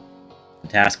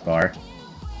taskbar.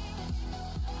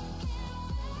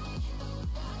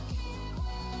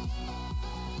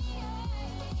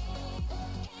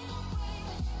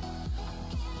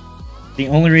 The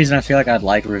only reason I feel like I'd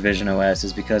like RevisionOS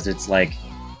is because it's like,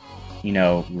 you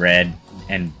know, red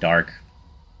and dark.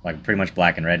 Like pretty much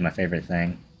black and red, my favorite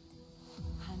thing.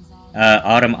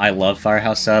 Autumn, I love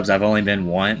Firehouse Subs. I've only been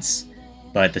once,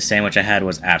 but the sandwich I had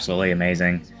was absolutely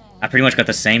amazing. I pretty much got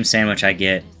the same sandwich I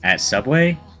get at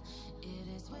Subway,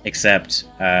 except,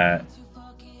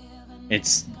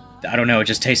 it's, I don't know, it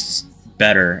just tastes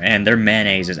better, and their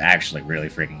mayonnaise is actually really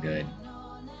freaking good.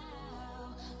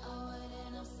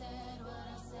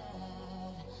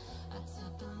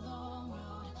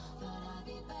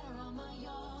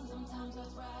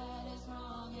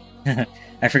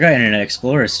 I forgot Internet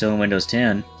Explorer is still in Windows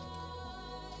 10.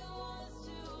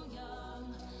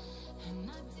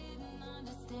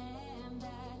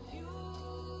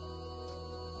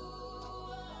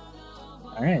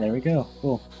 Alright, there we go.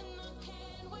 Cool.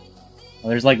 Well,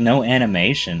 there's like no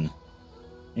animation.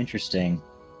 Interesting.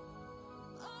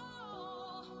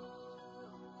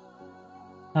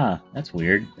 Huh, that's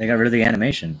weird. They got rid of the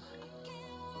animation.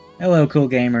 Hello, cool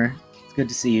gamer. It's good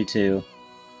to see you too.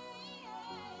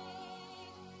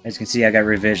 As you can see, I got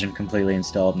Revision completely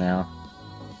installed now.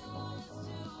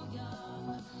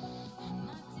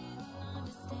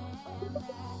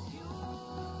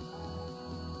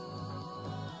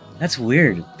 That's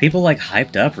weird. People like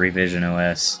hyped up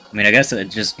RevisionOS. I mean, I guess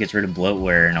it just gets rid of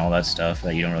bloatware and all that stuff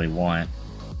that you don't really want.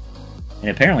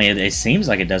 And apparently it seems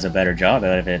like it does a better job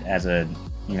out of it as a,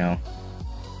 you know...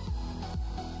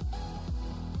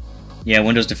 Yeah,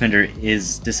 Windows Defender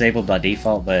is disabled by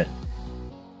default, but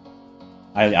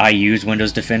I use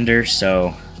Windows Defender,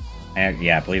 so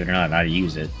yeah, believe it or not, I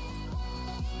use it.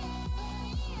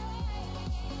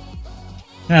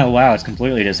 Oh wow, it's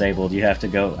completely disabled. You have to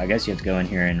go, I guess you have to go in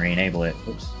here and re-enable it.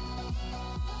 Oops.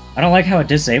 I don't like how it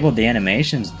disabled the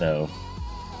animations, though.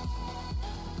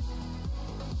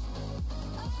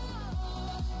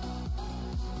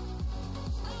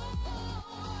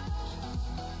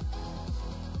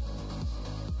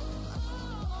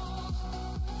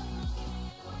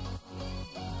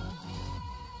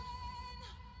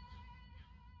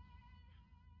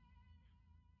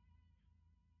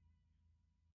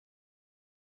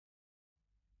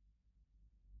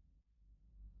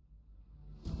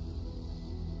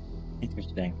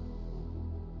 Interesting.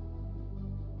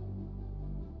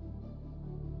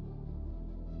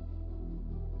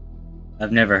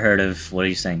 I've never heard of, what are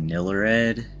you saying,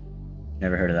 Nillared?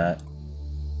 Never heard of that.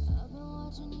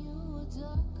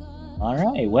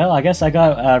 Alright, well, I guess I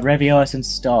got ReviOS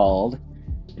installed.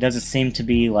 It doesn't seem to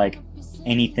be, like,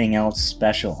 anything else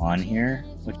special on here,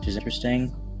 which is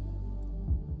interesting.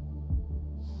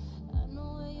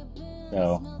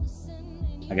 So,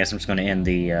 I guess I'm just going to end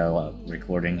the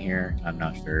recording here. I'm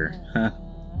not sure.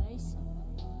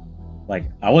 Like,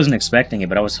 I wasn't expecting it,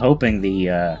 but I was hoping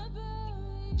the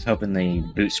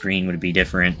boot screen would be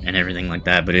different and everything like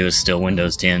that, but it was still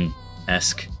Windows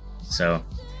 10-esque. So,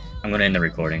 I'm going to end the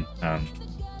recording.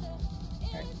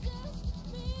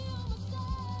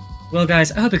 Well,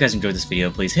 guys, I hope you guys enjoyed this video.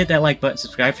 Please hit that like button,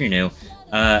 subscribe if you're new.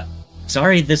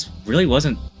 Sorry, this really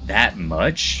wasn't that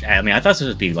much. I mean, I thought this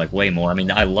would be, like, way more. I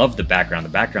mean, I love the background. The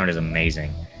background is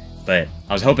amazing. But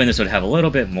I was hoping this would have a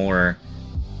little bit more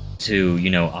to, you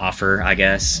know, offer, I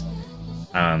guess.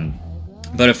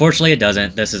 But unfortunately, it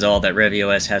doesn't. This is all that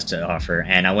ReviOS has to offer.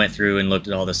 And I went through and looked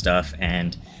at all the stuff.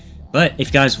 But if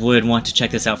you guys would want to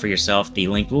check this out for yourself, the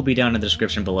link will be down in the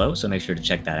description below. So make sure to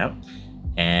check that out.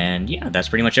 And yeah, that's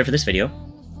pretty much it for this video.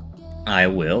 I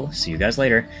will see you guys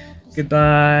later.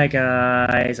 Goodbye,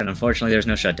 guys. And unfortunately, there's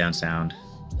no shutdown sound.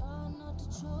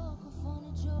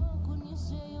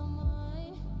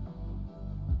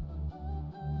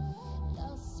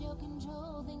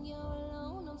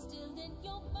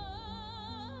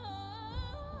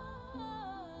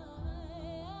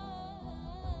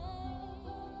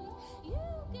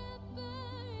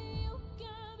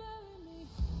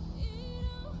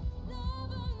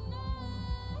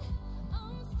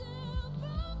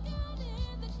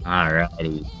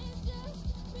 Alrighty.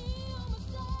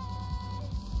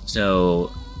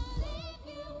 So,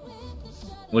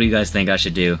 what do you guys think I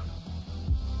should do?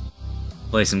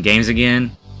 Play some games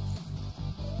again?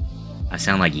 I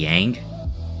sound like Yang?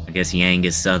 I guess Yang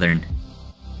is Southern.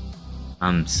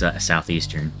 I'm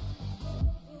Southeastern.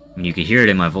 And you can hear it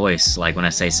in my voice, like when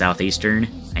I say Southeastern,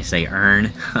 I say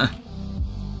earn.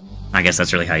 I guess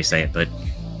that's really how you say it, but...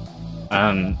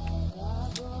 I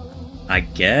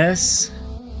guess...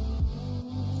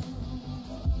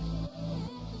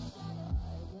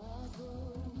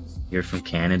 You're from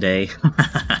Canada?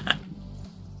 I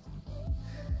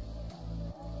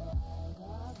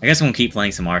guess I'm gonna keep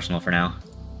playing some Arsenal for now.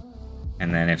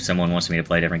 And then if someone wants me to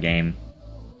play a different game...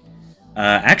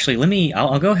 actually,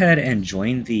 I'll go ahead and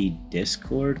join the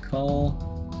Discord call.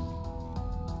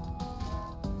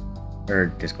 Or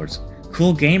Discord's...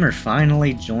 Cool Gamer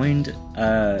finally joined,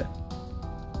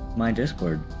 my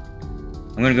Discord.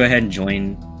 I'm gonna go ahead and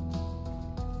join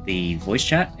the voice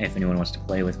chat if anyone wants to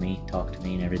play with me, talk to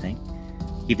me and everything.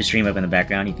 Keep the stream up in the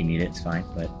background, you can mute it, it's fine,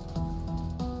 but...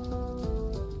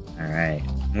 Alright,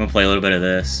 I'm gonna play a little bit of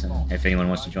this, and if anyone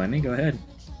wants to join me, go ahead.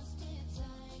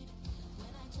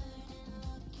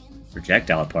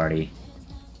 Projectile Party.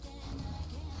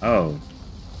 Oh,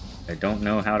 I don't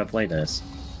know how to play this.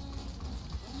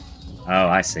 Oh,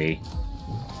 I see.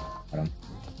 Got him.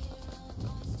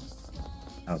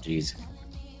 Oh, jeez.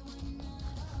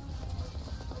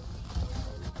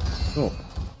 Cool.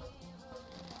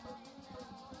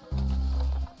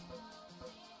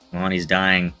 Come on, he's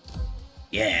dying.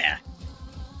 Yeah!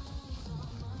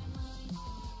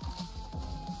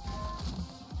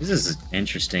 This is an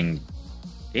interesting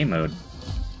game mode.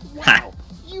 Wow,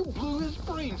 you blew his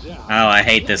brains out. Oh, I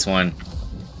hate this one.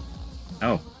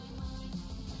 Oh.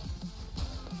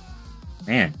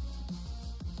 Man.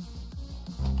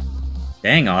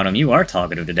 Dang, Autumn, you are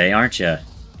talkative today, aren't you?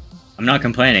 I'm not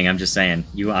complaining, I'm just saying.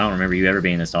 I don't remember you ever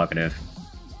being this talkative.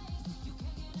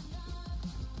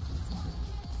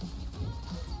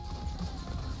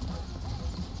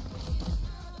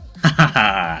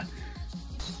 Hahaha!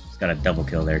 Just got a double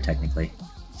kill there, technically.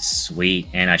 Sweet,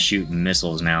 and I shoot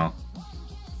missiles now.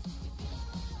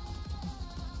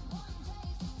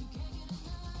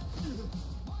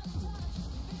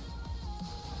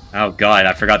 Oh god,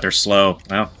 I forgot they're slow.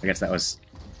 Well, I guess that was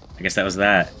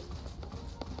that.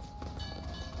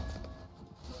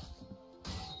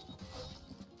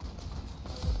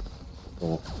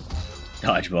 Cool.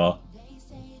 Dodgeball.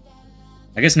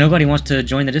 I guess nobody wants to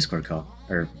join the Discord call.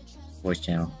 Or voice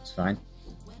channel. It's fine.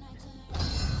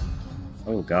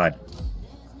 Oh god.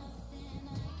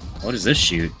 What does this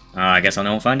shoot? I guess I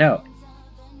won't find out.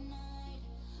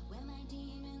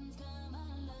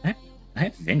 I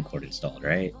have Vincord installed,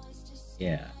 right?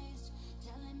 Yeah.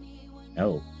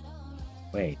 No.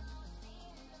 Wait.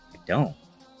 I don't.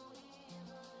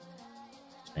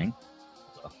 Interesting.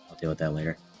 I'll deal with that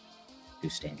later. Do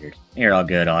standard. You're all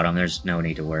good, Autumn. There's no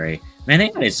need to worry. Man,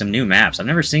 they added some new maps. I've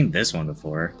never seen this one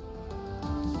before.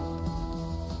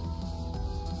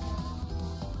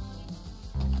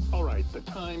 Alright, the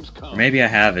time's come. Or maybe I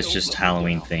have. It's just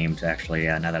Halloween themed, actually.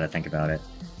 Yeah, now that I think about it.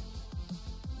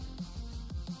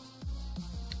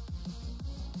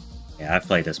 Yeah, I've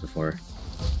played this before.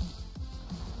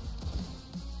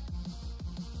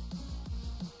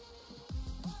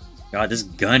 God, this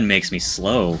gun makes me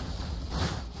slow.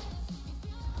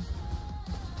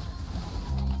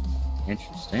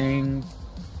 Interesting.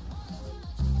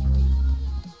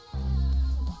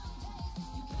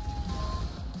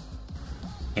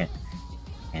 Yeah.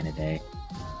 Canada.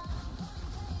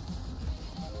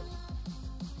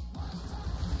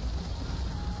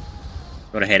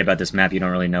 What I hate about this map, you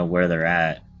don't really know where they're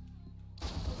at.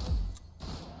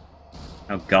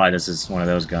 Oh god, this is one of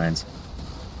those guns.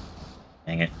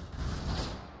 Dang it.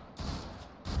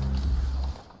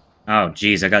 Oh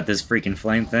jeez, I got this freaking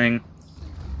flame thing.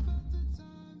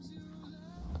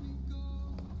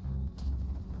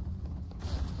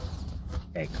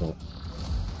 Okay, cool.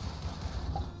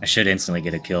 I should instantly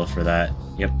get a kill for that.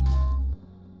 Yep.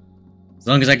 As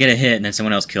long as I get a hit and then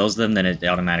someone else kills them, then it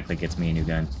automatically gets me a new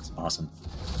gun. It's awesome.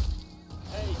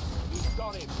 Hey, you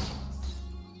got him.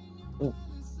 Cool.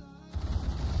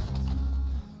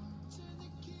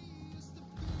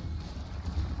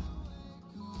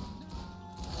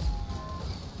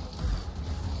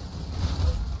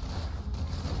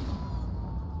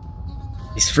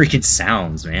 These freaking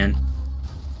sounds, man.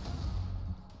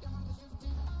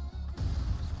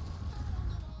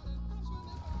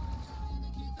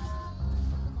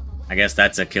 I guess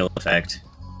that's a kill effect.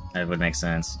 That would make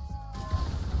sense.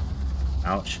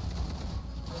 Ouch.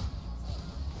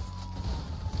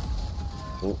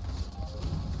 Cool.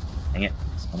 Dang it.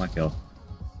 Stole my kill.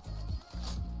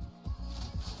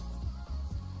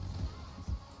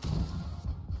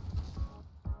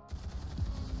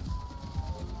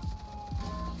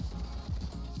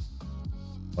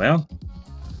 Well.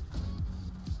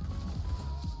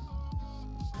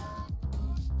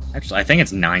 Actually, I think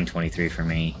it's 9:23 for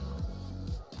me.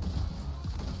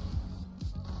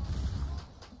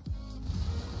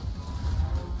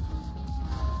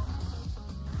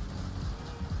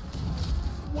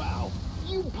 Wow,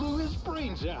 you blew his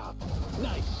brains out.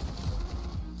 Nice.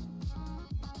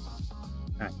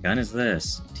 What gun is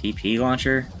this? TP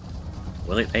launcher?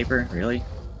 Toilet paper? Really?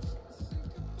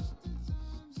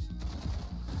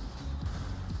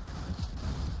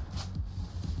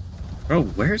 Bro,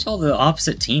 where's all the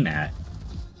opposite team at?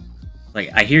 Like,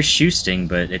 I hear shoosting,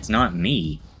 but it's not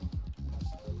me.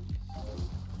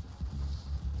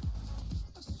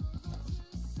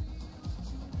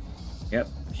 Yep,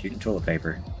 shooting toilet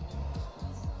paper.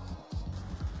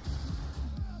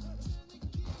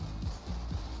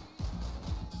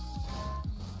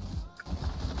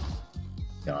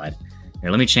 God. Here,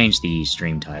 let me change the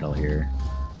stream title here.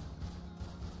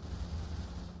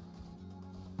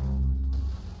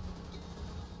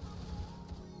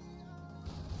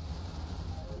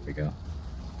 There we go.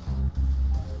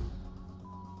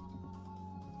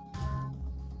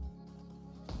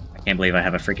 I can't believe I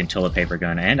have a freaking toilet paper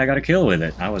gun, and I got a kill with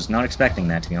it. I was not expecting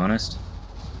that, to be honest.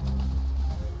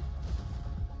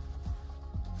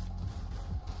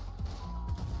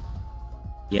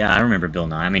 Yeah, I remember Bill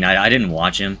Nye. I mean, I didn't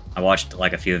watch him. I watched,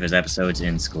 like, a few of his episodes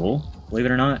in school, believe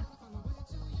it or not.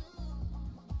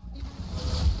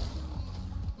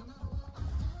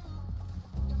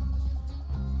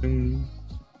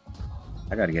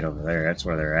 I gotta get over there. That's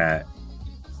where they're at.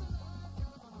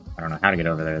 I don't know how to get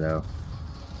over there, though.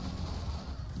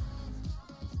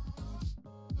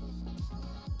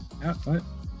 Oh, what?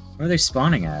 Where are they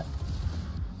spawning at?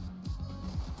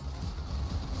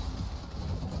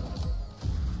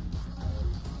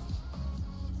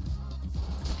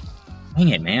 Dang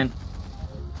it, man.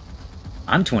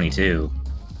 I'm 22.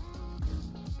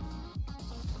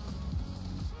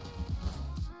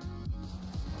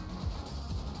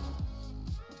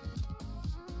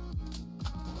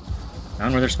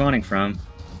 Found where they're spawning from.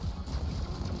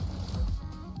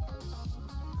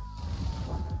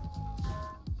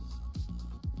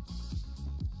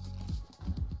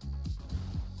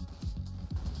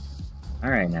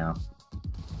 Alright now.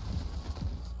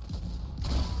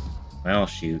 Well,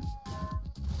 shoot.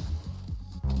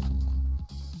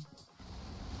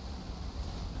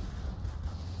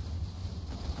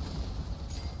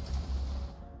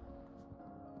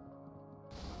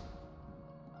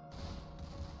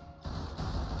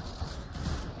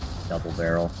 Double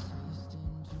barrel.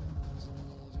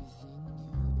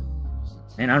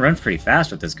 Man, I run pretty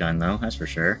fast with this gun, though, that's for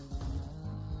sure.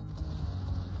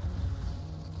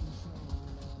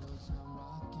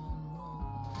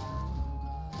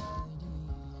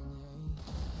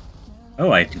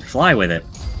 Oh, I can fly with it.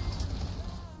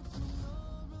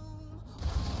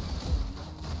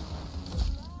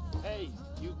 Hey,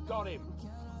 you got him.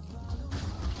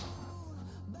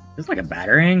 Is this like a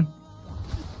batarang?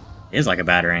 It is like a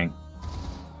batarang.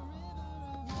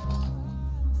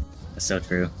 That's so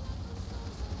true.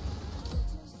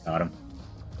 Got him.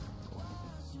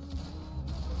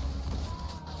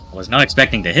 I was not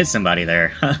expecting to hit somebody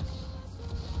there.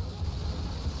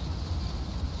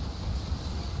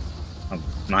 Oh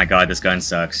my god, this gun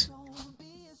sucks.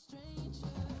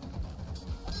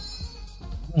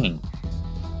 Dang.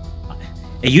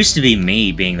 It used to be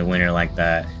me being the winner like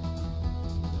that.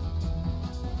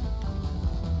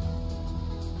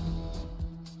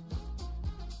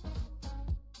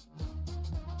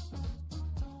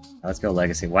 Let's go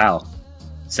Legacy. Wow.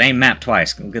 Same map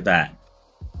twice. Look at that.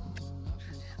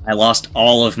 I lost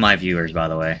all of my viewers, by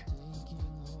the way.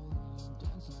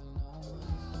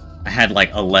 I had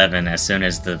like 11 as soon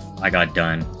as I got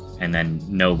done, and then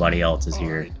nobody else is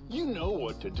here. You know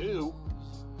what to do.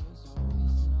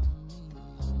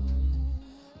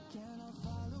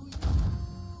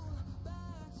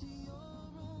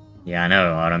 Yeah, I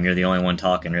know, Autumn. You're the only one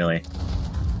talking, really.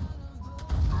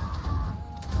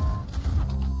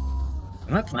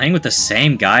 Am I playing with the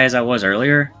same guy as I was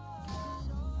earlier?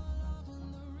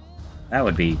 That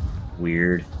would be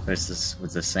weird. If this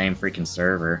was the same freaking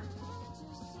server.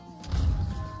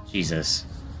 Jesus.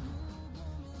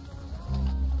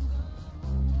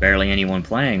 Barely anyone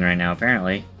playing right now,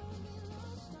 apparently.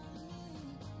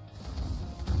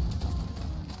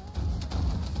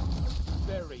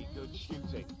 Very good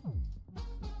shooting.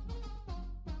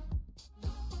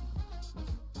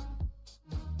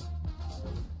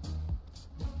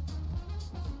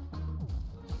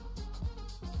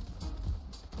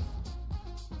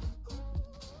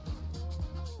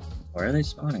 Where are they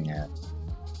spawning at?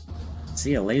 I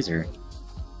see a laser.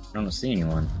 I don't see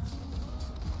anyone.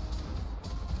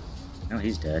 No,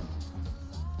 he's dead.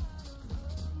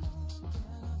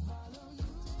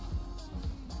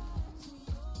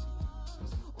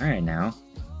 Alright now.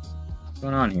 What's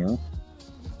going on here?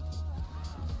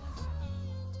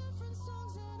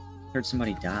 Heard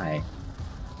somebody die.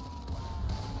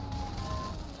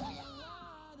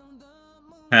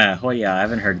 Oh yeah, I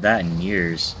haven't heard that in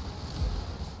years.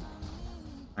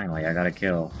 Finally, I got a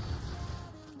kill.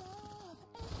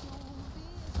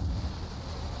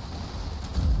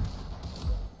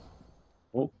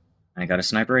 Oh, I got a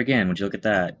sniper again. Would you look at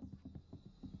that?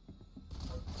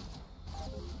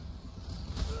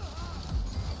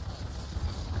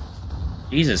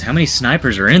 Jesus, how many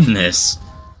snipers are in this?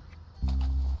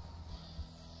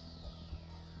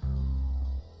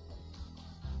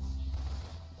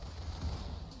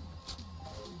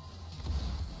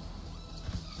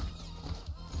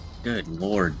 Good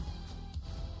lord.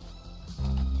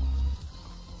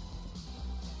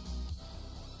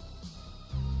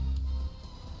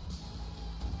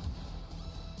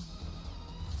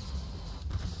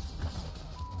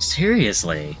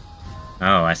 Seriously?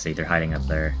 Oh, I see. They're hiding up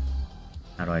there.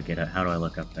 How do I get up? How do I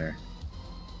look up there?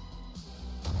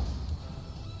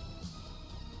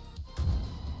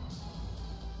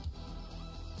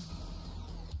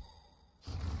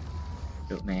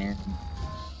 Go, man.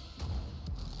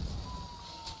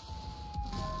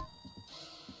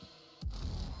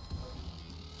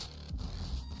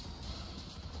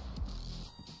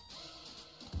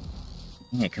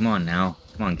 Yeah, come on now.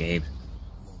 Come on, Gabe.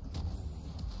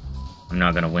 I'm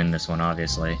not gonna win this one,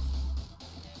 obviously.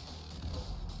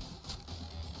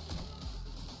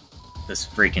 This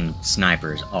freaking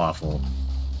sniper is awful.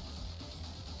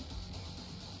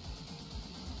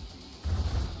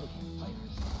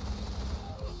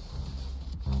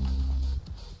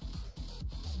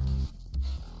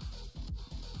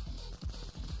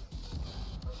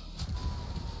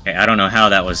 Okay, I don't know how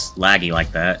that was laggy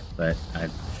like that, but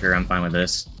I'm sure I'm fine with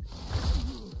this.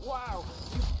 Wow.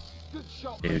 Good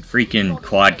shot. Dude, freaking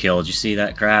quad kill. Did you see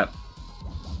that crap?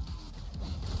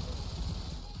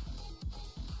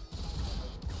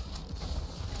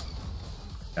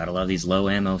 Gotta love these low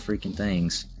ammo freaking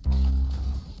things.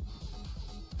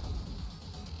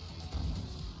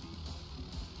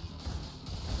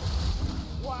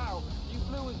 Wow. You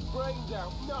blew his brains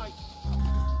out. Nice.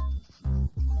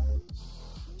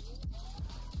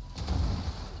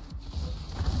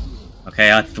 Okay,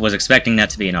 I was expecting that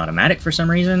to be an automatic for some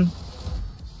reason.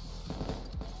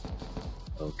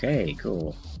 Okay,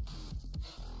 cool.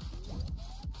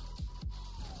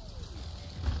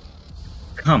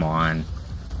 Come on.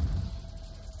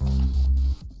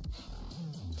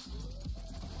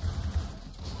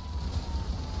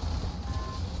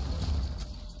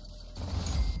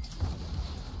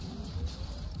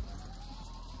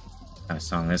 What kind of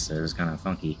song this is, kind of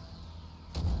funky.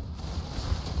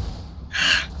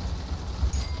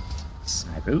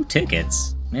 Sniper. Ooh,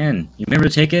 tickets. Man, you remember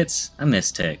tickets? I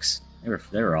miss ticks. They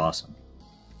were awesome.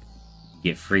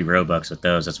 You get free Robux with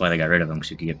those. That's why they got rid of them,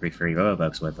 because you could get free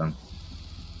Robux with them.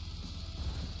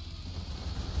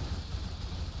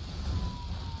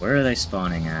 Where are they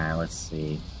spawning at? Let's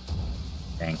see.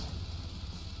 Dang.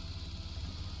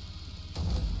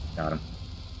 Got him.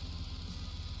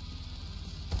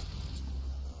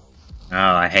 Oh,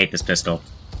 I hate this pistol.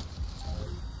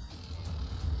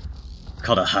 It's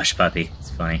called a hush puppy. It's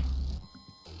funny.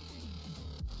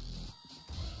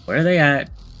 Where are they at?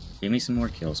 Give me some more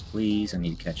kills, please. I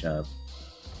need to catch up.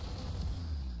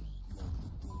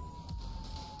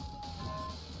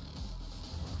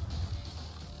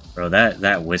 Bro,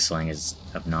 that whistling is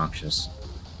obnoxious.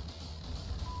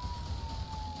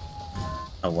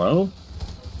 Hello?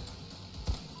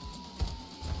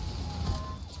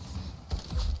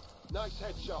 Nice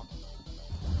headshot.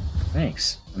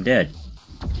 Thanks. I'm dead.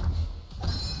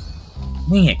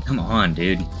 Dang it, come on,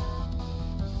 dude.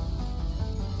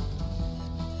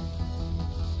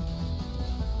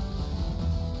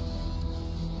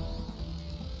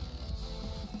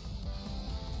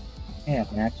 Yeah, I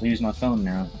can actually use my phone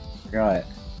now. Forgot.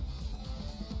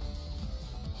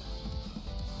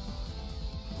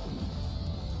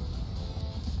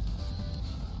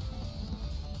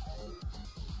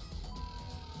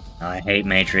 I hate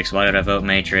Matrix. Why did I vote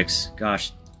Matrix?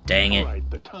 Gosh dang it. Alright,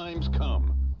 the time's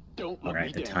come. Don't let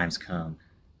Alright, me the down. time's come.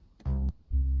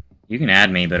 You can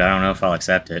add me, but I don't know if I'll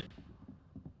accept it.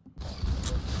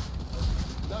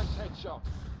 Nice headshot.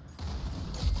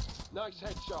 Nice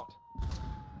headshot.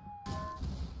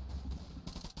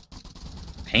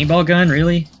 Paintball gun,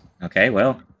 really? Okay,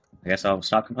 well, I guess I'll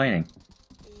stop complaining.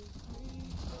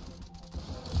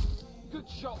 Good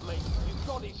shot, mate. You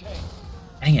got his head.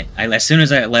 Dang it, as soon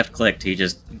as I left-clicked, he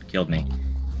just killed me.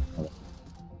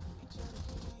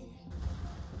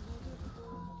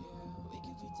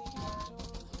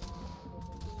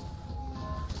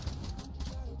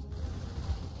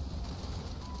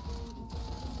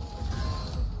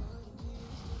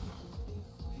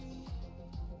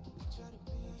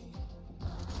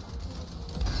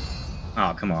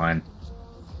 Oh, come on.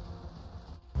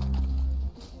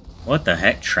 What the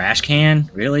heck? Trash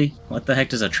can? Really? What the heck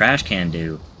does a trash can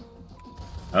do?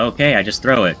 Okay, I just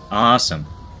throw it. Awesome.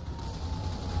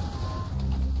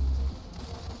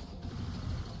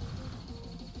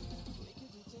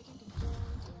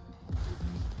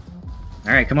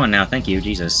 Alright, come on now. Thank you,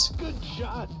 Jesus. Good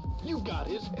shot. You got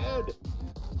his head.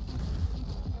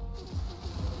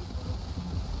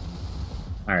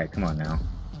 Alright, come on now.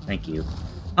 Thank you.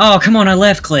 Oh, come on, I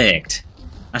left-clicked!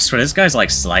 I swear, this guy's, like,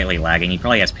 slightly lagging. He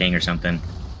probably has ping or something.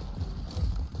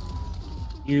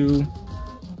 You...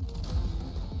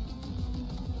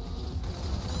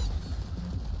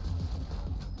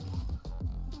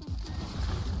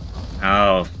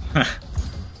 Oh.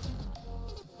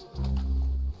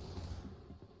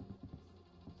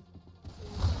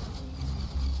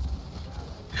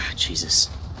 Jesus.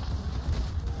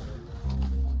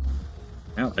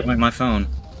 No, they went my phone.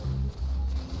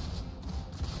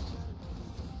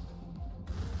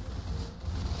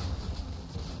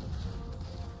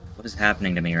 What is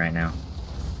happening to me right now?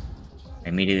 I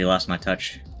immediately lost my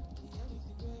touch.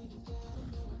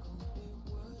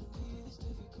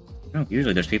 No,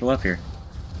 usually there's people up here.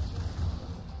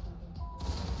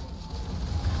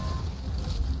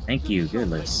 Thank you,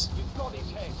 goodness. You got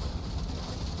his head.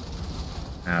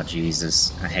 Oh,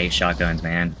 Jesus. I hate shotguns,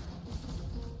 man.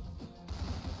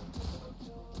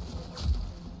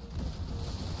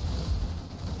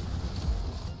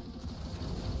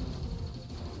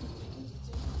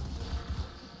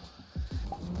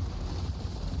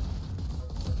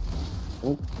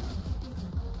 Oh.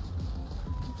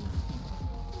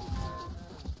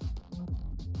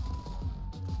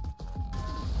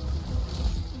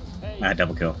 Hey, Ah,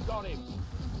 double kill. got him.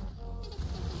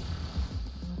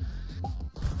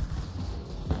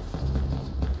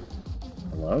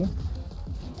 Hello?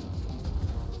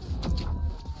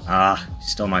 Ah,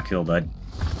 stole my kill, bud.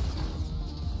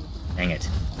 Dang it.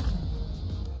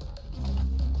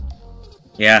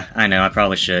 Yeah, I know, I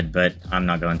probably should, but I'm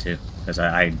not going to, because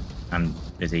I'm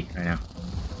busy right now.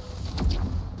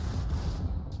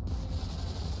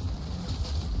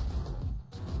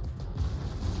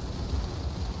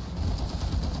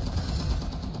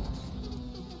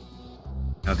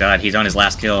 Oh god, he's on his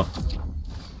last kill.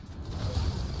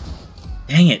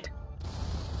 Dang it!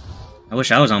 I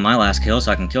wish I was on my last kill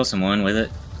so I can kill someone with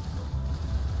it.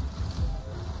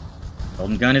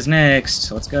 Golden gun is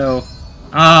next. Let's go.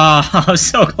 Ah, oh,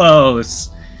 so close!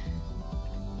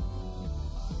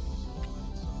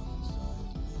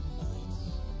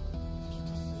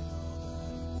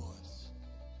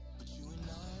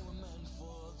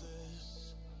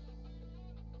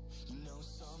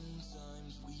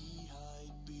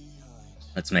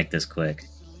 Let's make this quick.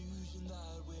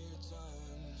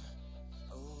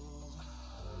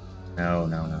 No,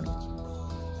 no, no,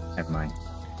 no. Never mind.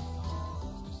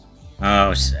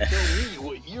 Oh, Show me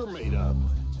what you're made of.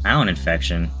 Owl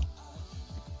infection.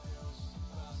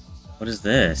 What is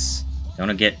this?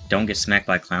 Don't get smacked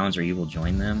by clowns or you will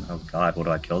join them? Oh god, what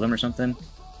do I kill them or something?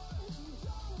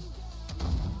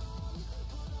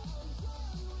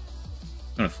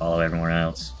 I'm gonna follow everyone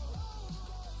else.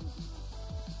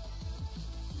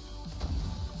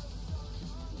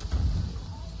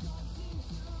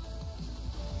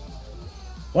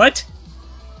 What?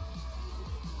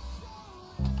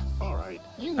 All right,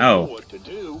 you know Oh. what to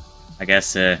do. I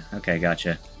guess, okay,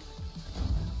 gotcha.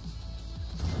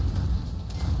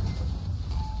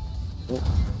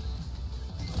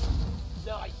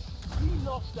 Nice. You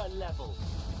lost a level.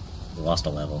 Lost a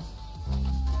level.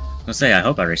 I'll say I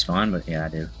hope I respawn, but yeah, I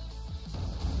do.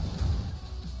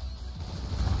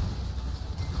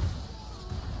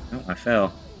 Oh, I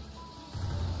fell.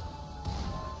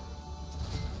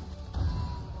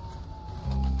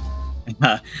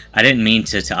 I didn't mean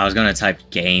to. I was gonna type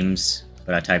games,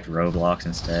 but I typed Roblox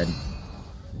instead.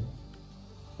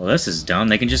 Well, this is dumb.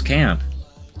 They can just camp.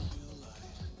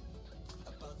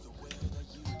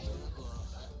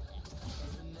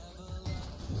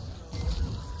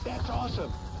 That's awesome.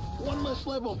 One less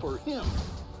level for him.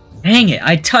 Dang it!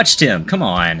 I touched him. Come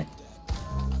on.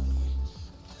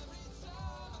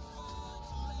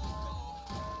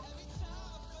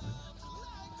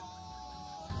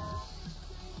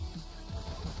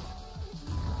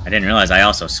 I didn't realize I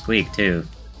also squeaked too.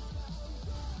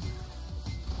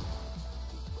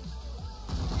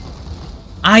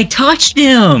 I touched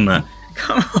him!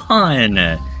 Come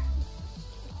on!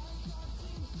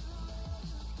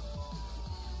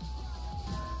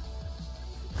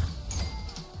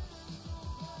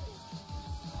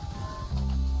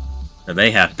 So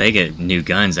they get new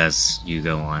guns as you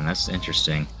go on. That's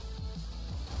interesting.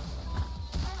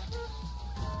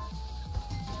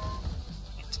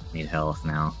 Need health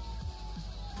now.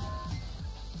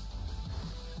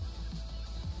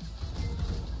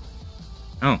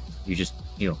 Oh, you just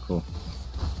heal. Cool.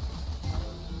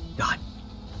 God.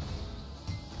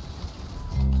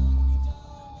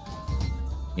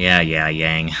 Yeah,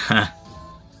 Yang.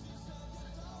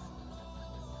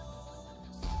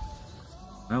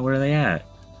 Oh, where are they at?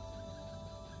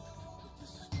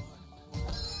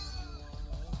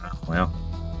 Oh, well,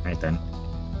 right then.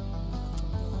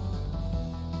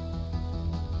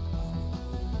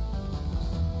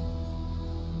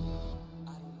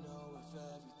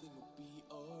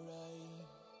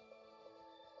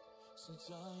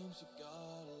 Sometimes you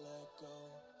gotta let go,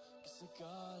 'cause I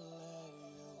gotta let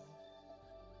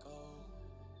you go.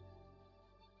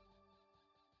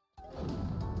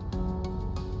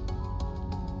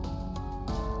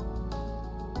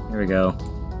 Here we go.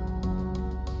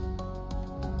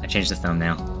 I changed the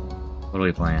thumbnail. What are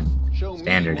we playing? Show me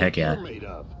Standard, what heck yeah. you're made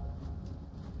of.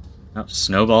 Oh,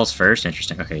 snowballs first.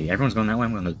 Interesting. Okay, everyone's going that way.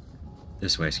 I'm going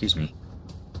this way. Excuse me.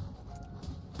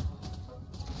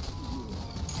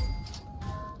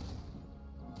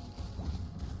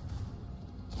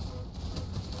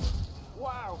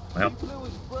 Wow. Well. He blew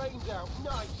his brains out.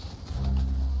 Nice.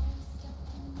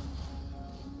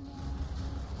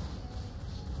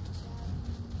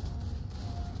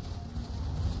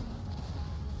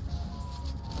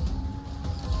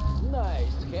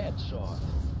 Nice headshot.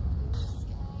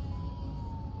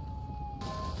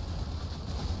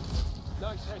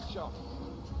 Nice headshot.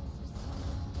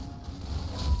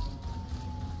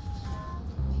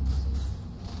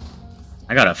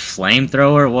 I got a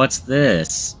flamethrower? What's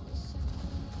this?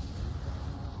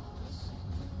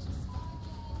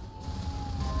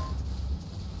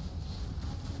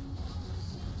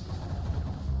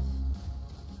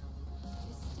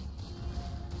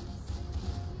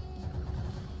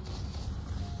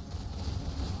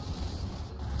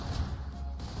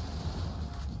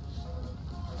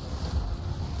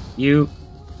 You...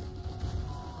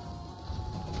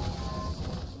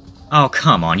 Oh,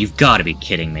 come on, you've got to be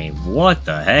kidding me. What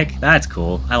the heck? That's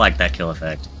cool. I like that kill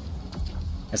effect.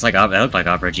 It's like, that looked like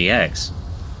Opera GX.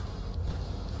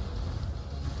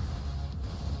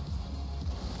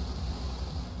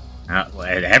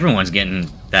 Everyone's getting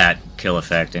that kill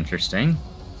effect. Interesting.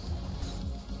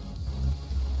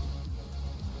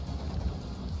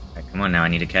 Right, come on now, I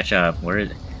need to catch up.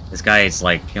 This guy is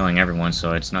like killing everyone,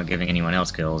 so it's not giving anyone else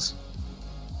kills.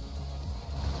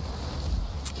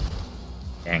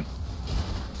 Dang.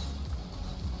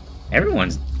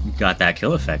 Everyone's got that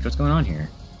kill effect. What's going on here?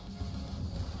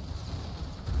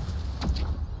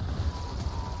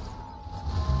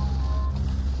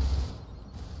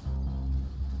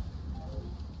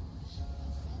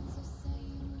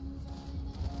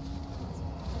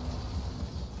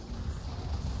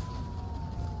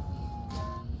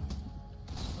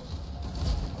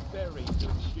 Very good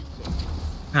shooting.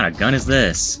 What kind of gun is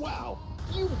this? Wow,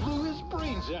 you blew his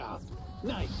brains out.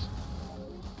 Nice.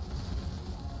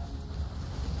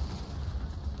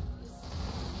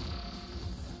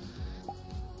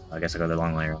 I guess I'll go the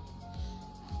long way around.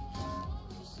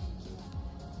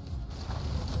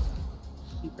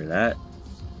 For that.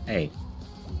 Hey.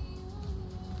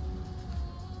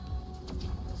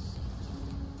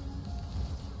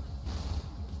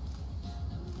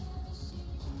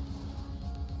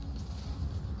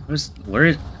 Where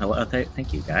is... Hello,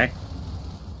 thank you, guy.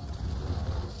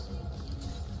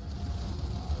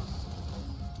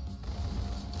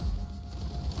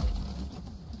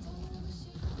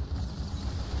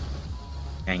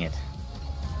 Dang it.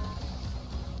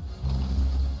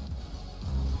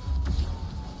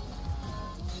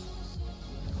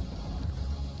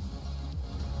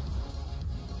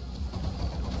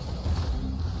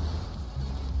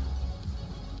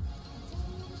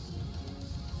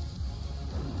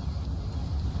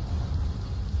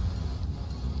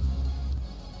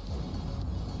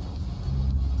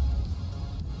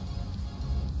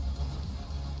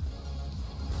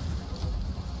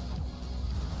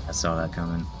 I saw that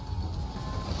coming.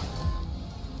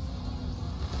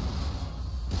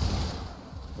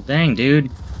 Well, dang, dude.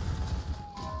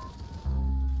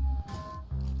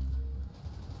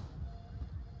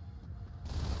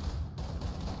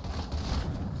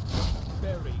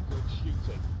 Very good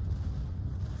shooting.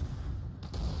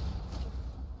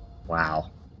 Wow.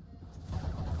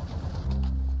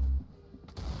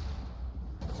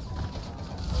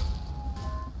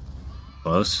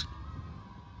 Close.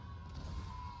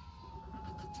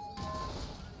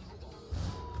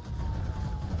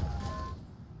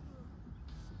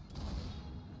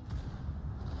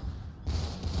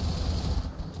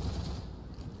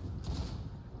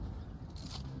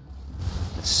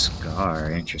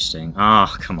 Scar, interesting.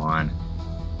 Oh, come on.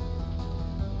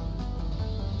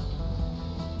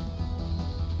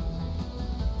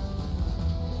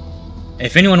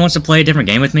 If anyone wants to play a different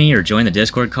game with me or join the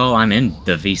Discord call, I'm in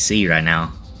the VC right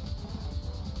now.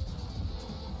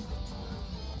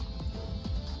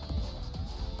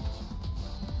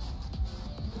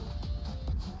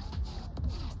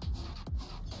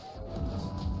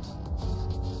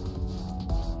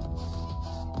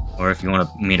 Or if you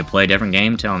want me to play a different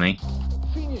game, tell me.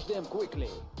 Finish them quickly.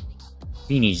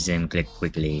 Finish them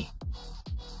quickly.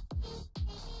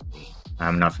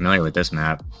 I'm not familiar with this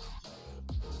map.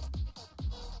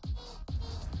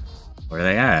 Where are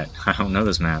they at? I don't know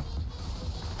this map.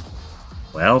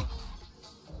 Well.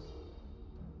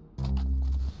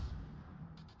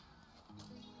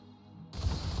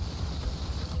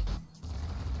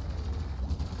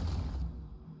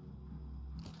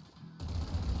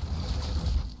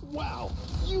 Wow,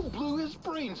 you blew his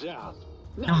brains out.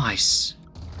 Nice.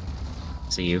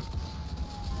 See you.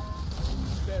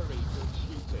 Very good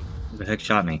shooting. Who the heck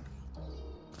shot me?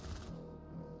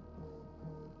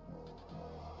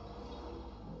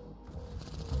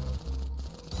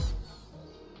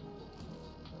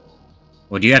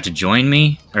 Well, do you have to join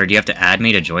me? Or do you have to add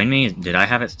me to join me? Did I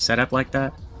have it set up like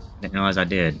that? I didn't realize I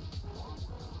did.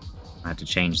 I have to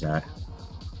change that.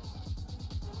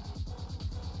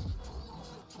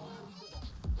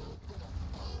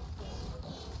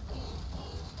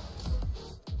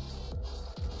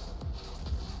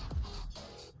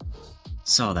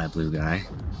 Saw that blue guy.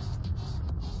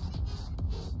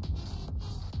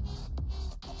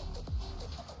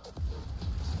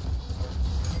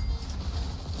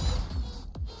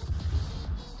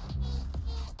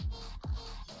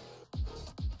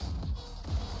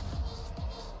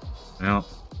 Well.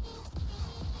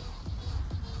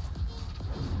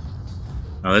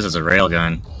 Oh, this is a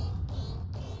railgun.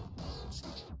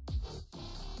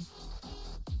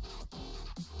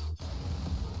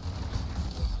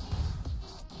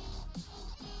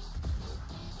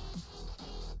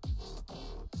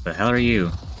 The hell are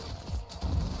you?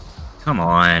 Come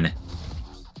on.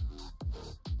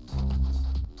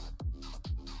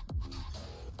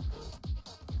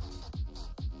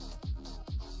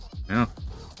 No.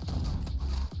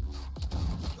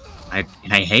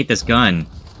 I hate this gun.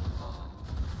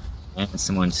 And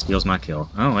someone steals my kill.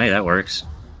 Oh, hey, that works.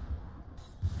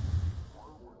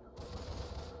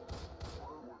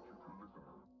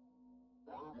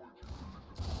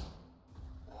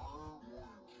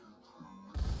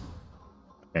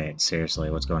 Okay, seriously,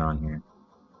 what's going on here?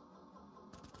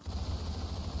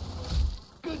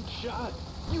 Good shot.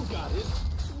 You got it.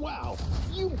 Wow,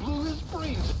 you blew his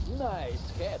brains.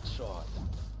 Nice headshot.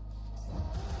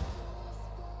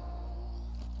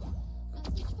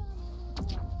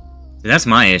 That's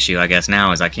my issue, I guess,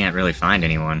 now, is I can't really find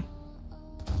anyone.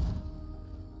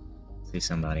 See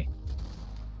somebody.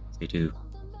 See two.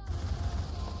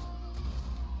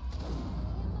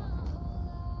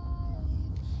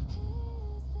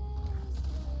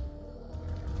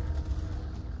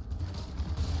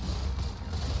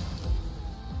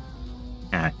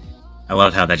 Yeah, I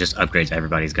love how that just upgrades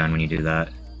everybody's gun when you do that.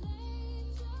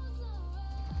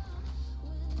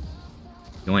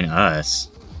 Join us.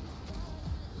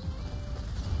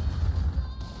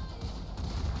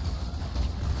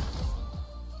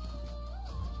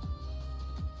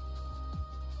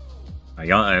 Are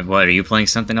y'all? What, are you playing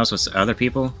something else with other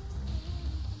people?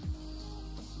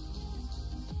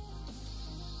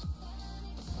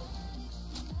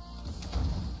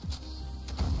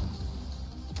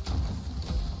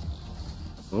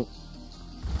 Oh.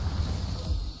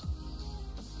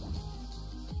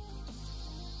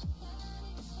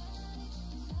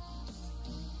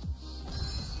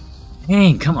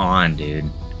 Dang, come on, dude.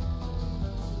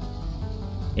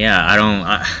 Yeah,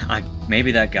 I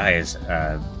maybe that guy is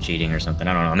cheating or something.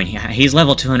 I don't know. I mean, he's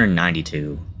level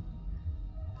 292.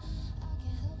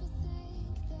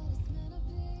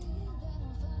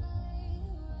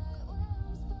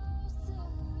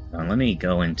 Let me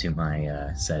go into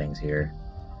my settings here.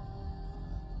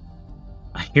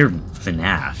 I hear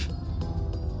FNAF.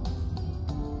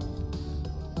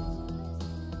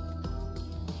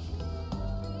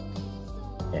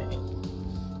 Okay.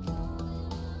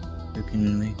 Who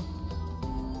can we...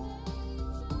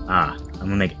 Ah, I'm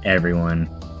gonna make everyone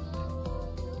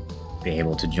be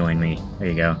able to join me. There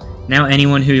you go. Now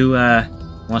anyone who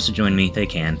wants to join me, they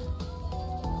can.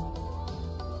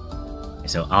 Okay,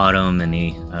 so Autumn and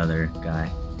the other guy.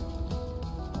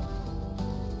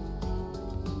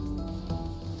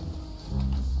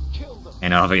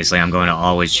 And obviously I'm going to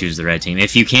always choose the red team.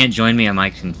 If you can't join me, I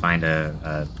might can find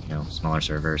a you know, smaller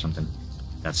server or something.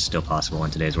 That's still possible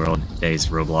in today's world, today's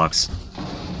Roblox.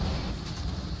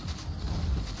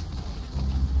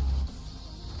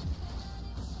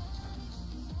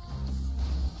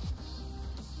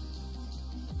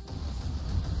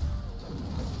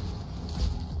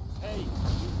 Hey, you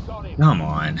got him. Come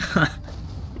on.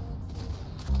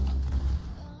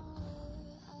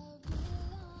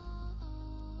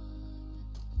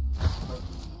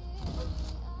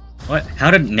 What?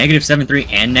 How did negative 73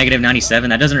 and negative 97?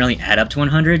 That doesn't really add up to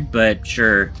 100, but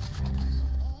sure.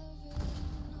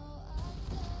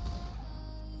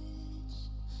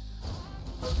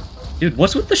 Dude,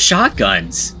 what's with the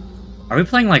shotguns? Are we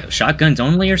playing like shotguns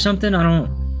only or something?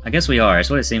 I guess we are. That's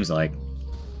what it seems like.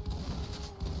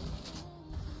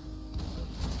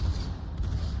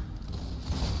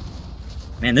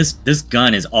 Man, this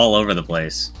gun is all over the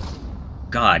place.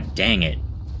 God dang it.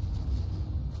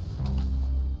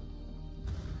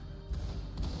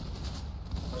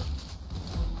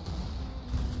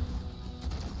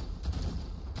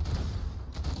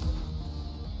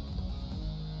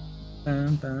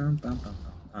 Bum, bum, bum, bum,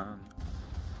 bum.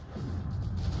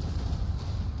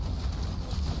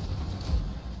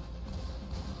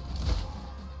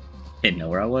 Didn't know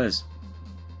where I was.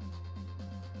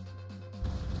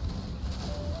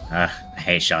 I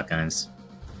hate shotguns.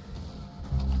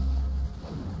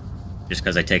 Just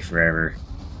because they take forever.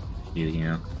 You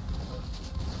know.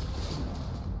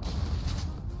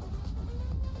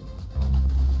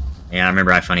 Yeah, I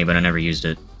remember iFunny, but I never used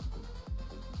it.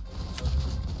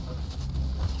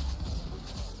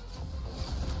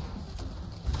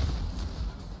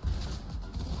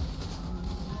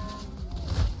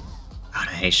 God,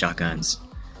 I hate shotguns.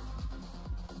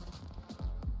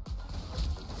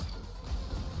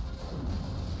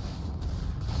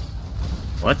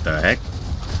 What the heck?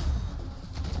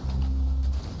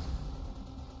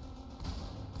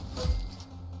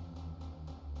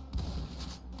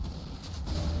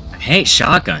 I hate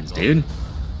shotguns, dude.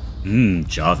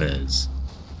 Chavez.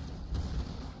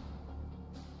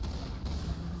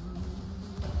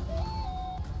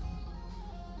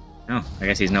 Oh, I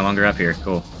guess he's no longer up here.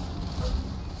 Cool.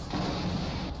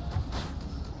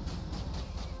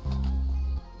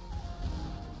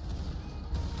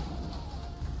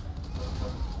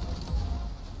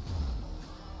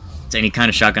 It's any kind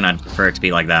of shotgun, I'd prefer it to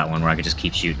be like that one, where I could just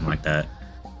keep shooting like that.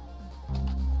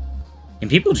 Can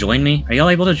people join me? Are y'all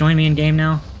able to join me in game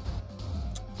now?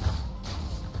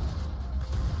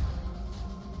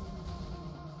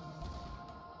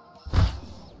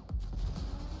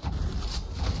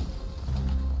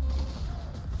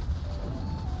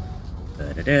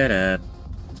 Da-da-da-da.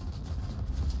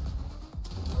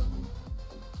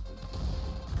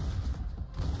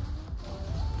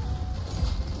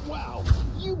 Wow,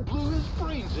 you blew his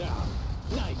brains out.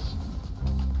 Nice.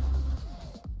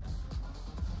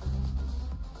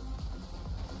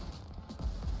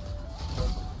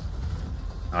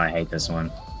 Oh, I hate this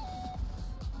one.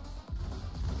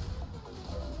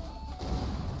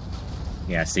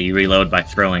 Yeah, so you reload by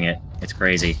throwing it. It's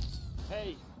crazy.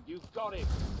 Hey, you got him.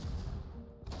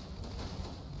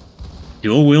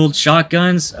 Dual-wield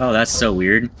shotguns? Oh, that's so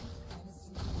weird.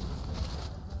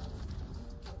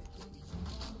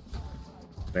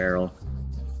 Barrel.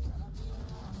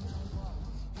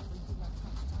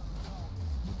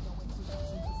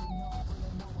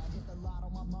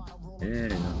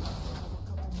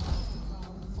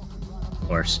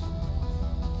 course.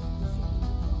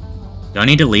 Do I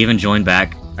need to leave and join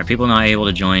back? Are people not able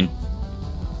to join?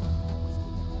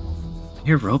 I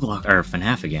hear Roblox or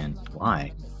FNAF again.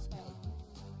 Why?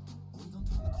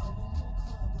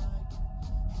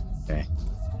 Okay.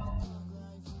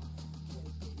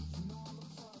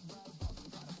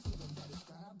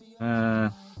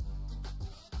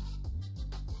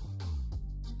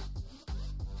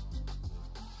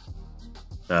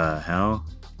 The hell?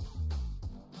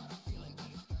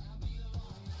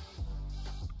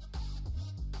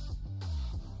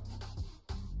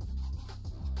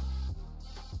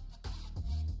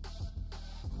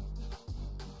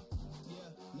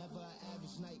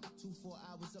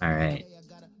 All right.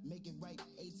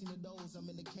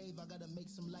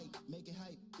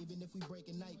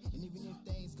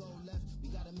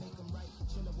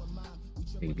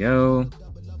 There you go.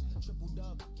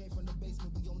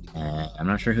 I'm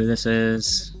not sure who this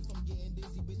is.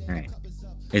 All right.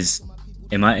 Is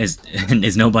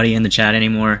nobody in the chat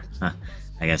anymore? Huh,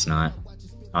 I guess not.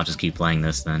 I'll just keep playing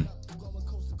this then.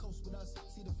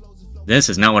 This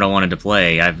is not what I wanted to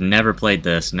play. I've never played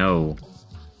this. No.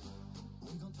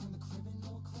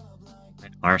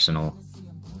 Arsenal.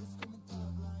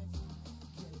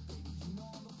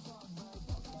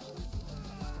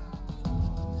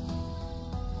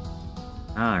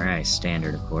 Alright,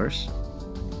 standard, of course.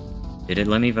 Did it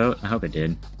let me vote? I hope it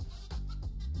did.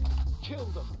 Kill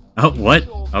them. Oh, what?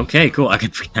 Okay, cool. I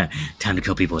can. Time to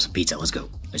kill people with some pizza. Let's go.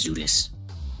 Let's do this.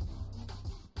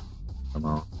 Come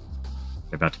on.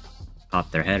 They're about to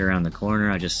pop their head around the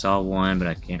corner. I just saw one, but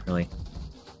I can't really...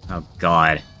 Oh,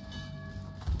 God.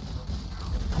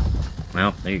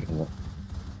 Well, there you go.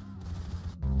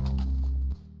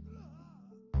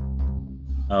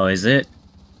 Oh, is it?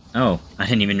 Oh, I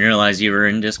didn't even realize you were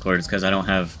in Discord. It's because I don't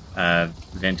have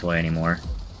Ventoy anymore.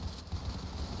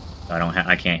 So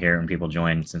I can't hear it when people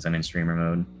join since I'm in streamer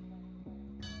mode.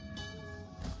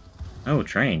 Oh,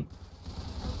 train.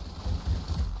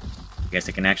 Guess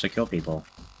it can actually kill people.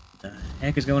 What the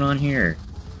heck is going on here?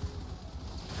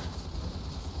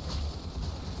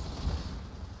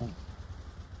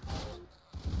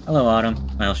 Hello,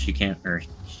 Autumn. Well, she can't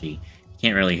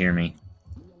really hear me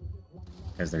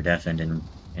because they're deafened in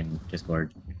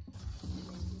Discord.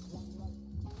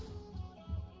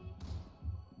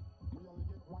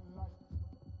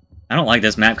 I don't like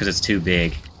this map because it's too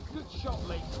big. Good shot,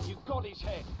 Lee. You got his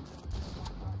head.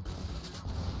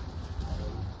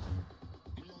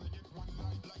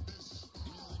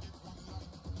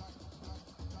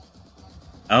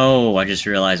 Oh, I just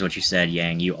realized what you said,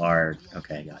 Yang. You are...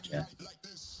 Okay, gotcha.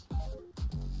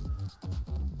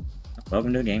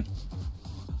 Welcome to the game.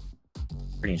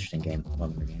 Pretty interesting game.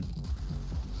 Welcome to the game.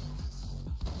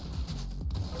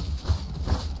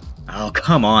 Oh,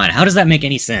 come on. How does that make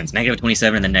any sense? Negative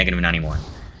 27 and then negative 91.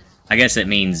 I guess it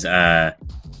means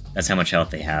that's how much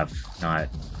health they have, not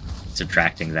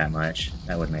subtracting that much.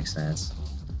 That would make sense.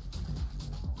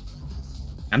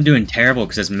 I'm doing terrible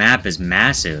because this map is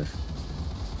massive.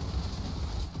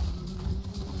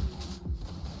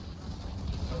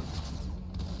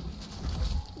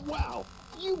 Wow,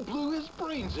 you blew his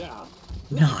brains out.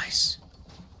 Nice.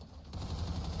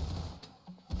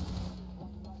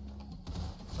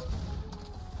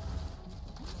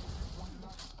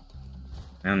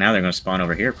 Well, now they're going to spawn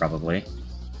over here, probably.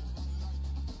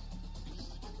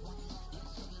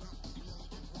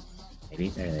 Maybe.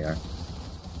 There they are.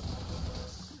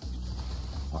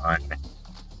 Come on.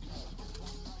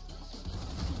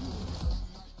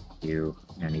 You.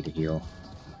 I need to heal.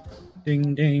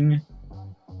 Ding, ding.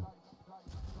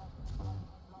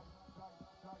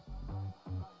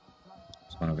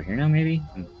 Spawn over here now, maybe?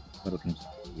 I'm a little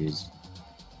confused.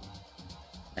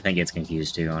 I think it's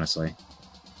confused, too, honestly.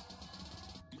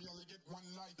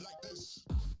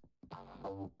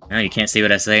 No, you can't see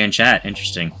what I say in chat.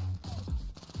 Interesting.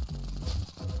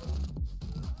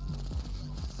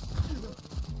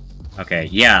 Okay,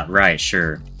 yeah, right,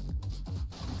 sure.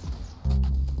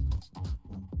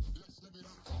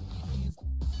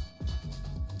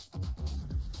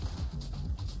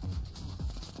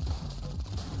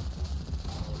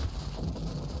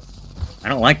 I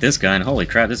don't like this gun. Holy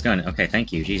crap, this gun... Okay,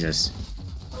 thank you, Jesus.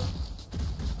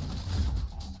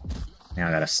 Now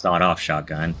I got a sawed-off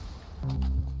shotgun.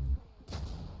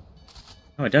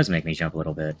 Oh, it does make me jump a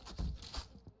little bit.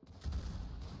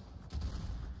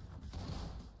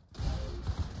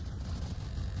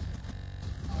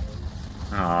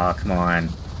 Aw, come on.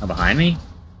 Oh, behind me?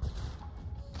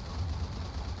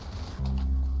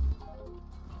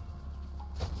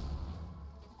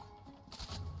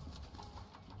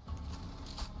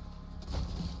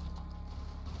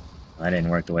 That didn't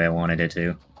work the way I wanted it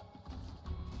to.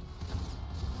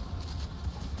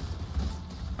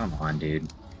 on,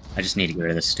 dude. I just need to get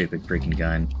rid of this stupid freaking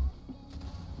gun.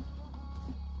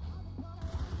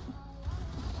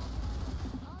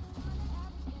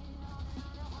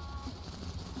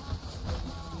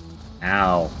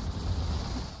 Ow.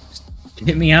 Just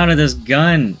get me out of this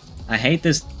gun! I hate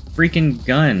this freaking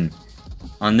gun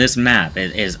on this map.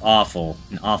 It is awful.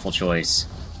 An awful choice.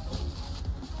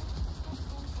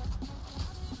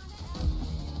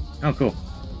 Oh, cool.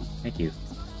 Thank you.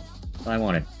 That's all I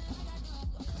wanted.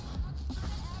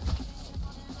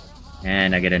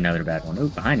 And I get another bad one. Ooh,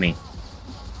 behind me.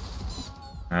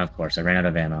 Of course, I ran out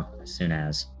of ammo as soon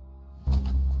as.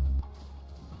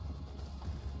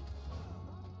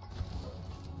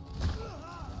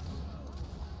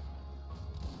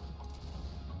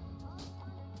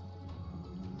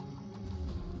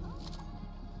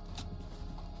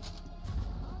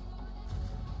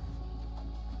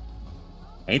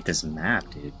 I hate this map,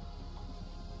 dude.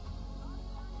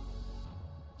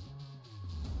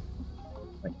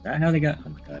 Wait, is that how they got? Oh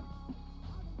my god.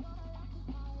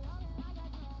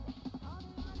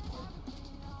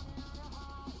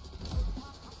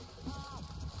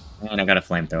 And I got a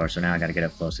flamethrower, so now I gotta get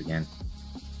up close again.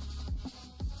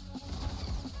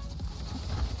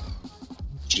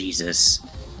 Jesus.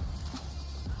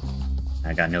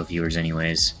 I got no viewers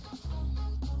anyways.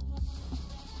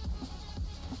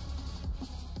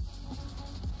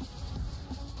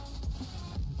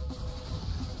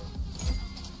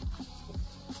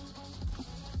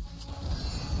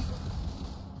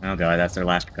 Oh god, that's their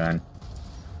last gun.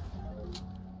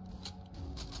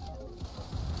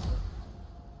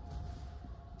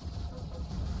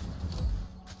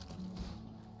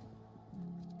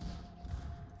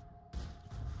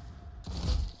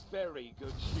 Very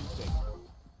good shooting.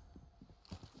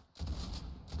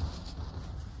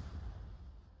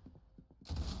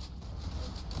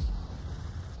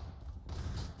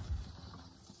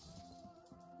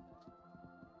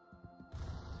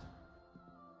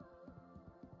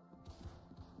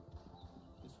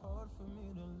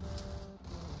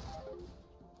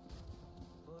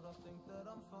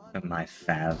 My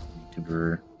fab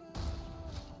YouTuber.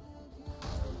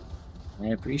 I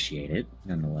appreciate it,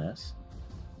 nonetheless.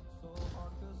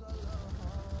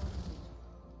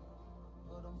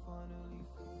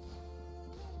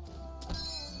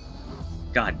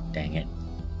 God dang it.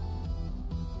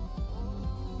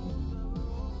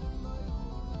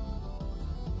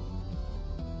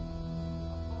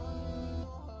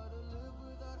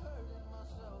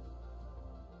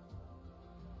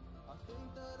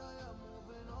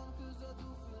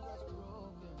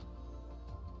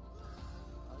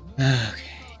 Okay.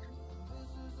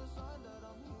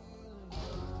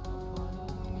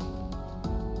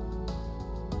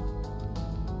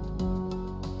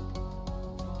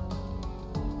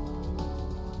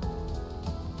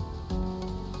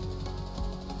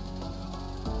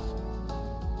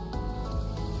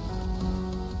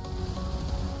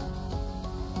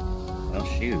 Well,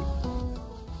 shoot.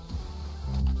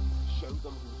 Show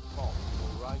them who's boss,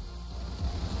 all right?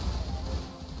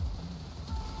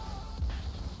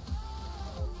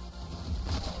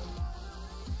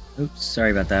 Oops, sorry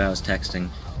about that. I was texting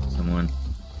someone.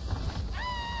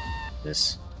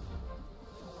 This.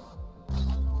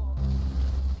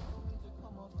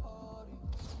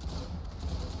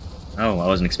 Oh, I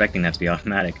wasn't expecting that to be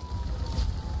automatic.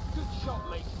 Good shot,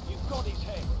 mate. You've got his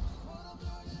head.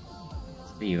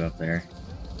 See you up there.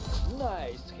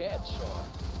 Nice headshot.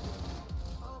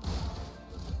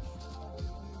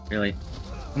 Really?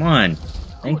 Come on!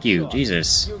 Thank Good you, shot.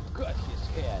 Jesus. You got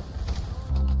his head.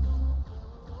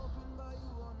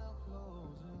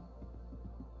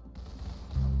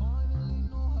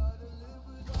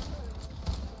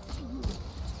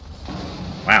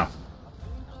 Wow.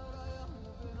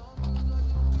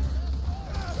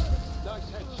 Nice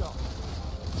headshot.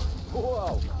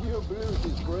 Wow, you blew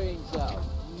his brains out.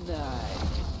 Nice.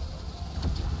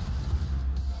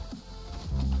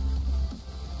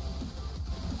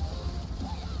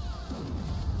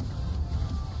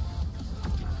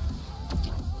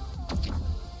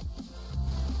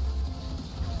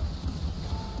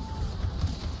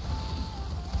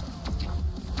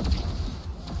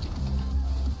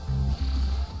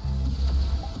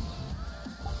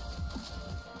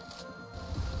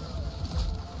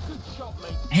 Good shot,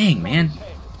 mate. Dang, man. His head.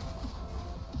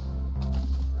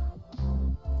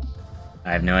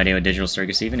 I have no idea what Digital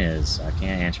Circus even is, so I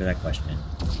can't answer that question.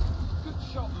 Good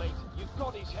shot, mate. You've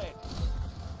got his head.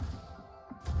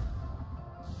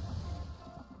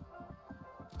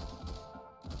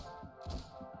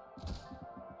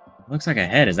 Looks like a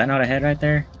head. Is that not a head right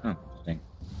there? Oh, dang.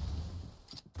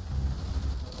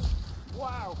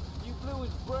 Wow, you blew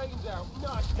his brains out.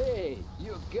 Nice. Hey,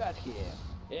 got here.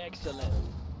 Excellent.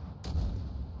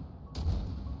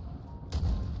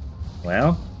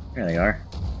 Well, there they are.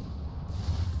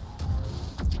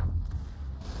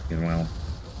 Doing well.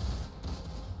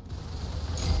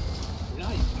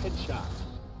 Nice headshot.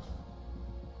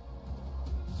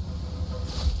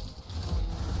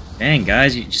 Dang,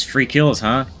 guys, you just free kills,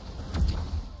 huh?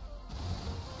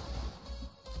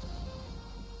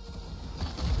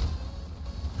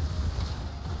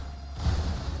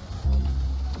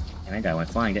 And that guy went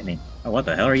flying, didn't he? Oh, what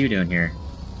the hell are you doing here?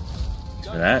 Thanks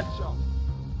for that. Shot.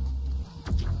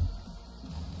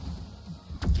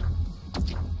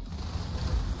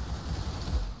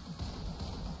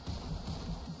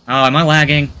 Oh, am I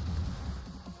lagging?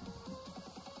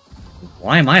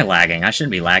 Why am I lagging? I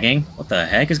shouldn't be lagging. What the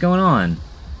heck is going on?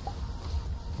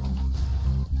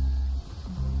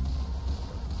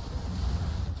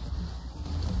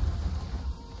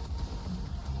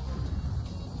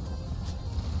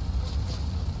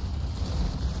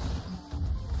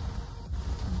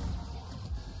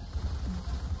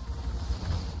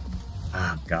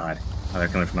 Oh, God. Oh, they're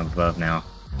coming from above now.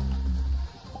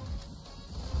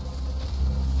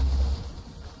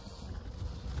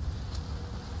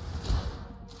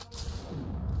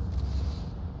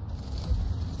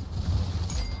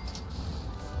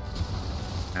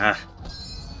 Ah.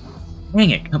 Dang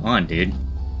it, come on, dude.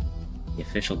 The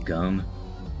official gum.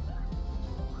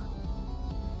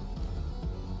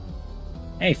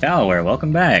 Hey, Fowler,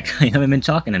 welcome back. I haven't been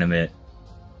talking in a bit.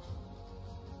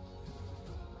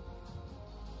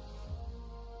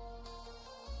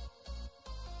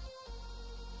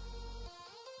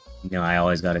 You know, I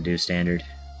always gotta do standard.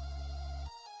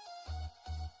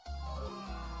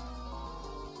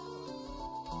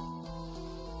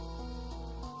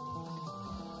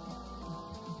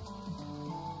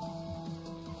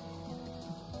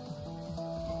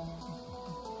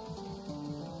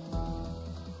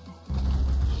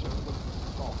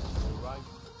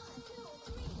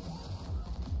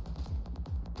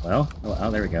 Well,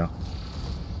 oh, there we go.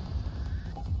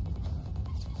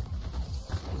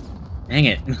 Dang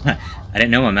it. I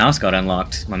didn't know my mouse got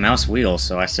unlocked. My mouse wheel,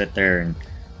 so I sit there and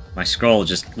my scroll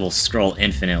just will scroll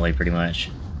infinitely, pretty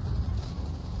much.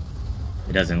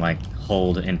 It doesn't, like,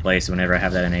 hold in place whenever I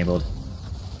have that enabled.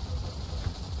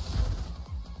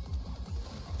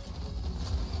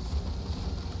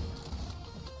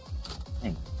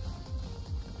 Dang.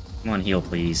 Come on, heal,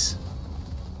 please.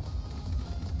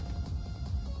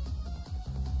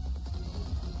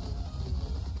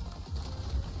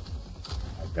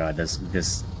 God,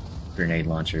 this grenade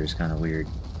launcher is kind of weird.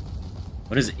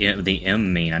 What does the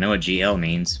M mean? I know what GL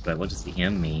means, but what does the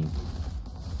M mean?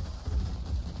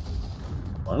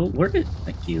 Hello? Where did...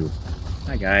 Thank you.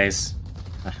 Hi, guys.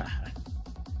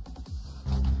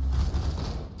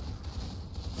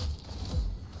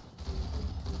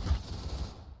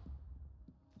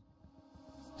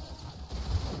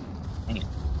 Dang it.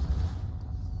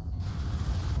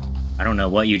 I don't know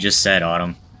what you just said,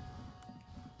 Autumn.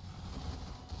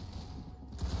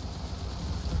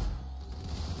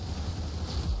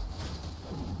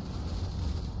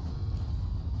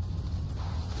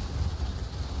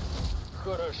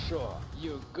 Хорошо,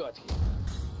 you got him.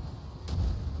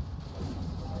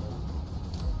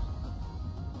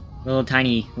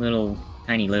 Tiny little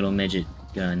midget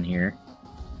gun here.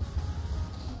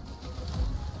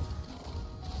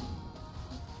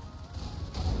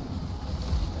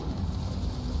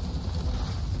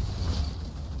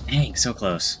 Dang, so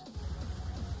close.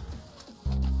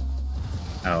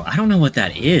 Oh, I don't know what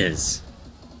that is.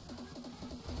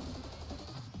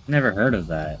 Never heard of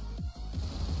that.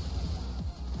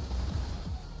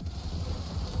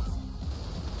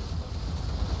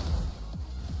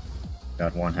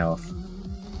 Got 1 health.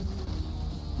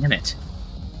 Damn it.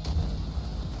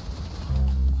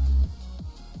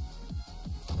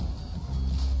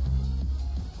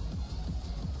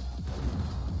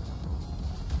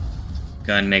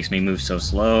 Gun makes me move so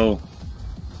slow.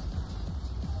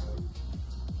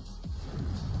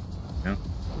 No?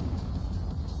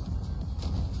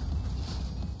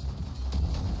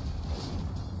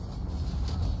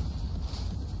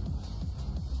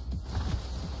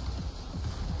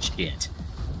 Shit.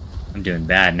 I'm doing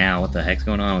bad now. What the heck's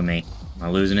going on with me? Am I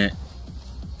losing it?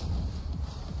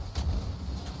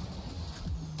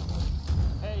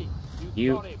 Hey,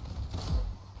 You- got him.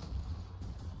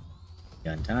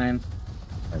 Gun time.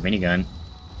 Or minigun.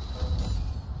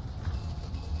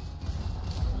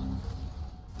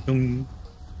 Boom.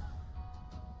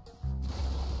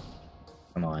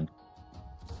 Come on.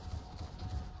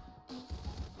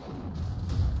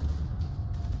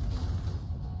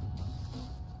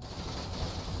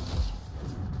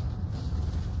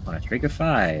 On a streak of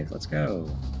 5. Let's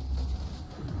go.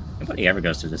 Nobody ever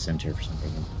goes through the center for some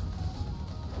reason.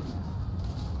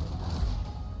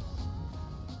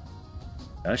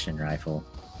 Concussion rifle.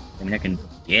 I mean, I can...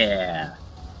 Yeah!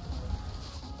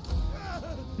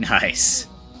 Nice!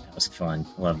 That was fun.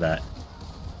 Love that.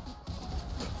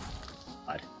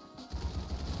 God.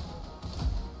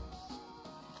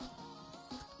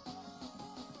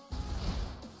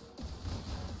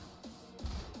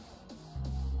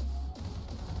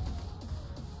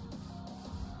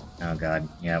 Oh god.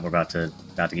 Yeah, we're about to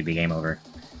get the game over.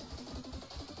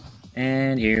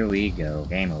 And here we go.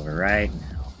 Game over right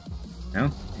now.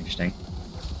 No? Interesting.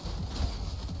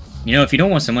 You know, if you don't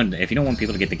want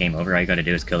people to get the game over, all you gotta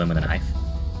do is kill them with a knife.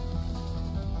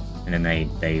 And then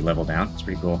they level down. It's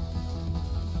pretty cool.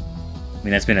 I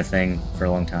mean, that's been a thing for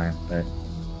a long time, but...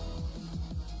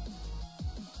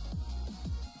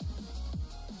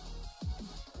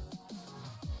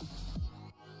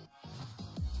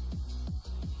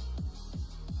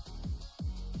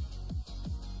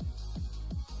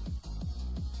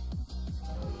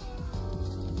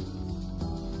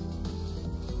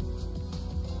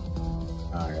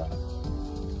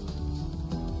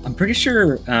 I'm pretty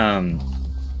sure,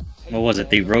 what was it,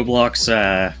 the Roblox,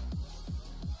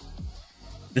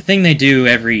 the thing they do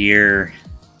every year,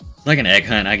 it's like an egg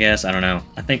hunt, I guess, I don't know.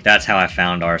 I think that's how I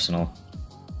found Arsenal.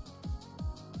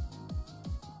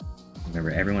 Remember,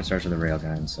 everyone starts with a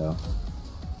railgun, so...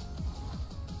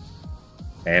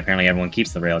 Okay, apparently everyone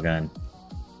keeps the railgun.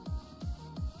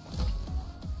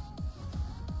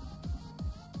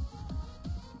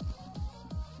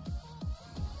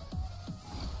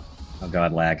 Oh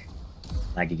god, lag.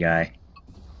 Laggy guy.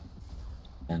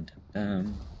 Dun,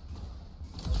 dun, dun.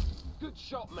 Good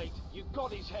shot, mate. You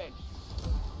got his head.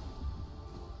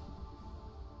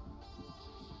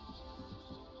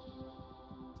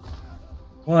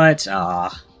 What?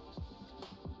 Ah.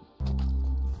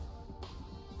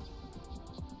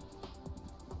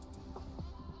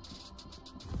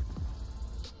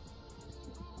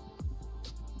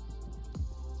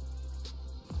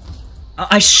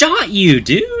 I shot you,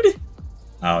 dude!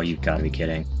 Oh, you've got to be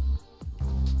kidding.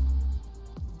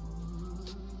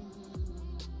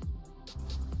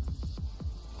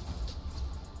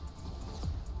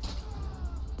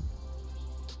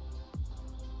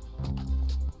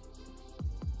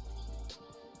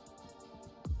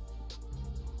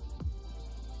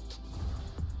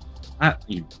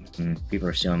 People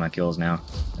are stealing my kills now.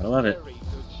 I love it. Very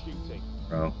good shooting.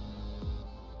 Bro.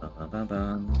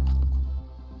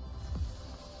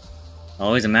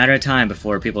 Always a matter of time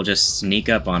before people just sneak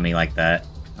up on me like that.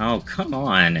 Oh, come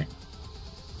on.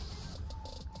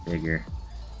 Figure.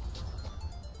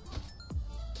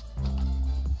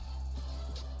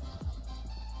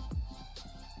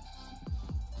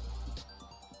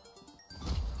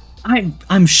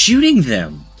 I'm shooting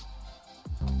them.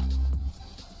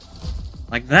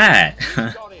 Like that.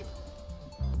 Got him.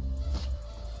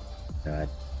 God.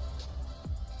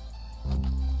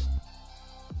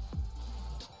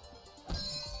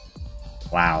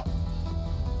 Wow.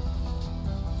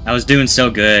 I was doing so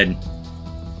good.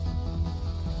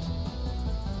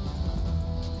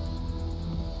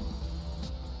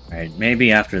 Alright,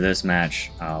 maybe after this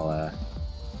match, I'll,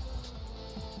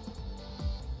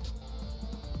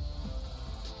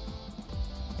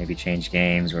 maybe change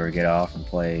games or get off and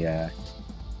play, a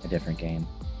different game.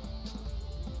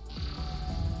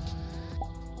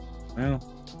 Well...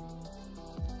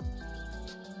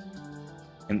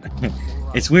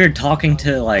 It's weird talking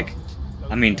to, like...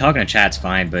 I mean, talking to chat's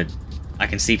fine, but I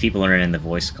can see people are in the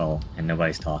voice call and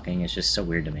nobody's talking. It's just so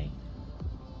weird to me.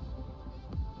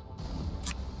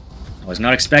 I was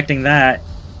not expecting that.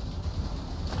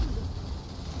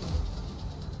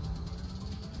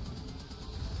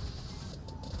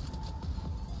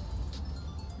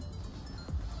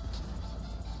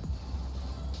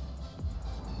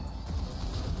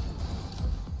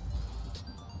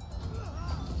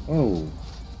 Oh.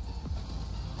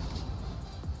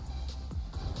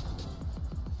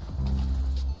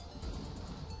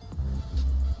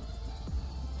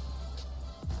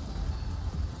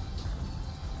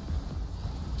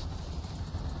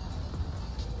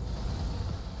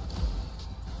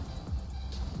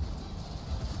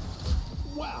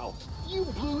 Wow, you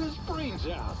blew his brains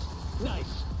out. Nice.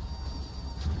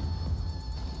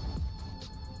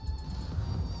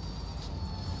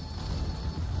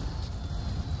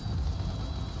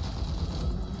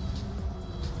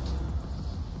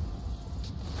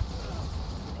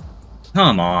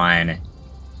 Come on.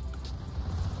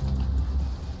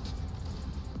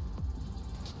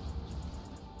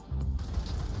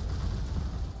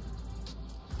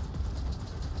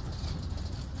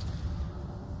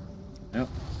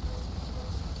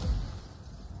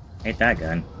 Hate that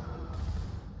gun.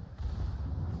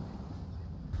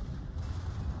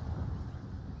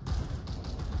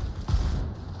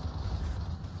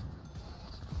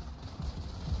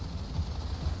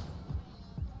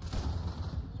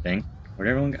 Thing. Where'd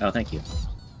everyone go? Oh, thank you.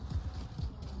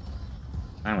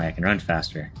 Finally, I can run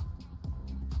faster.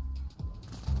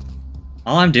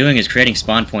 All I'm doing is creating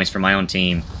spawn points for my own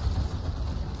team.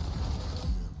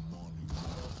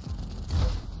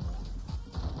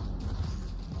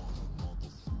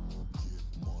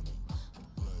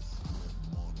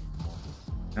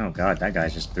 Oh god, that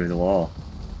guy's just through the wall.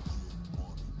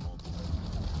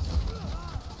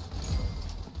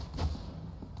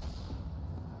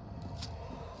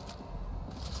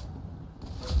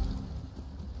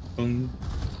 Boom.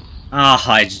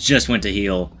 Ah, I just went to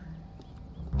heal.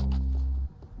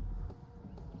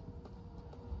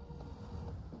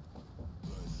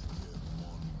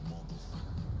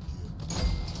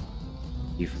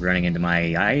 You for running into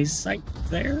my eyesight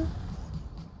there?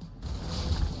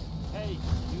 Hey,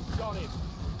 you got it.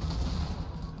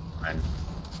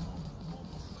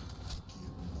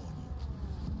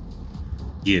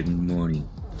 Good morning,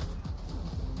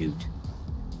 dude.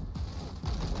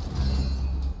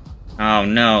 Oh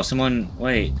no, someone,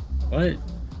 wait, what?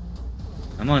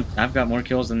 I've got more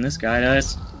kills than this guy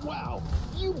does. Wow,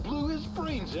 you blew his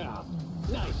brains out.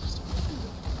 Nice.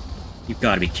 You've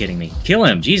got to be kidding me. Kill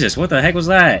him, Jesus, what the heck was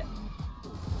that?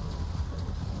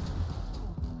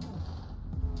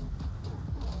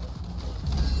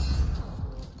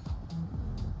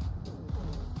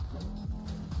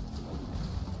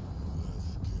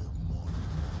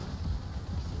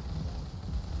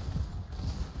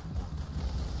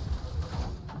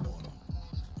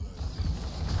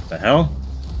 The hell?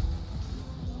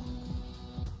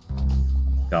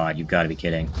 God, you've got to be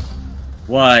kidding.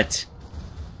 What?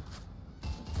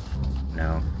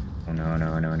 No. Oh, no,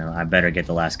 no, no, no. I better get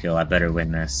the last kill. I better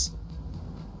win this.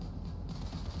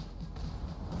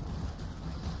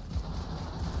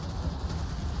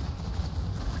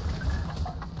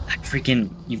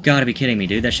 Freaking... You've got to be kidding me,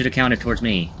 dude. That should have counted towards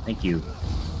me. Thank you.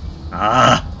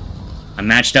 Ah! I'm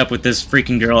matched up with this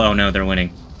freaking girl. Oh, no, they're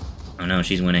winning. Oh no,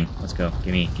 she's winning. Let's go.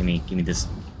 Give me this.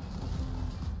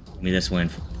 Give me this win,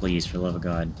 please, for the love of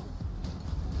God.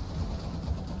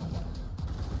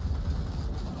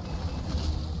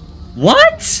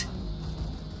 What?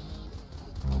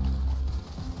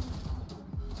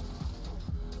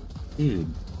 Dude.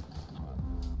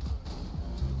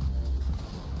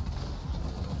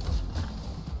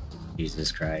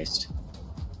 Jesus Christ.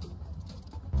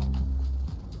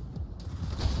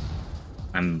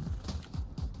 I'm...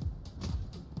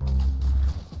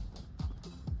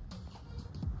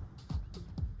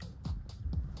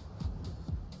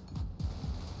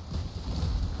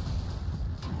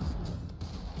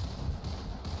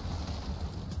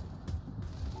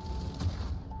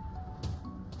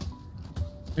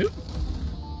 Oop.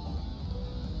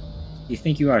 You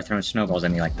think you are throwing snowballs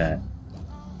at me like that?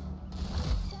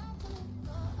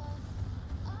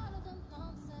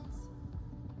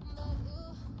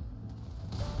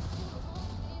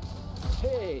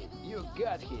 Hey, you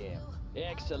got him.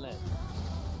 Excellent.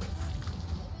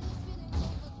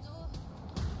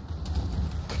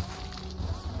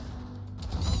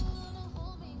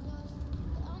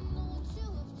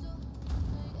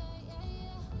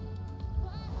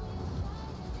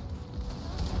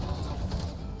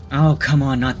 Oh, come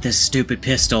on, not this stupid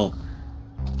pistol.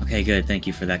 Okay, good. Thank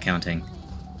you for that counting.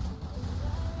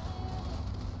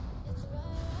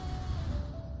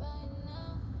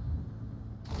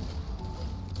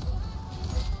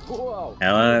 Whoa,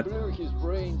 Hello? you blew his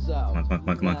brains out. Come on, come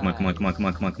on, come on, come on, come on, come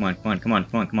on, come on, come on, come on, come on,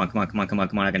 come on, come on, come on, come on, come on,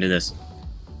 come on, I can do this.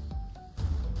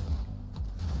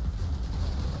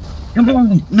 Come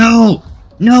on! No!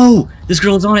 No! This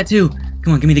girl's on it too!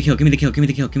 Come on, give me the kill, give me the kill, give me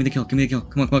the kill, give me the kill, give me the kill.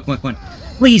 Come on, come on, come on, come on.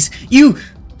 Please! You!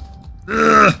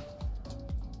 Ugh.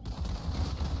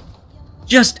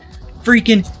 Just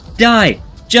freaking die!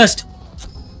 Just...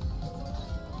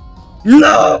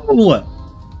 No!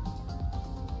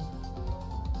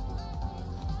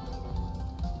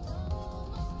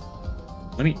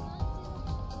 Let me...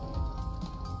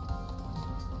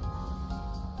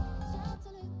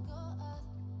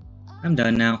 I'm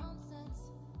done now.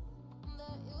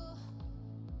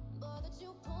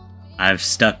 I've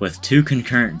stuck with 2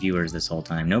 concurrent viewers this whole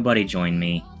time. Nobody joined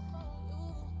me.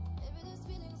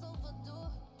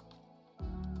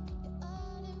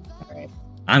 Alright.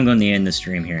 I'm going to end the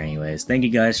stream here anyways. Thank you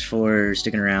guys for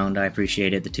sticking around. I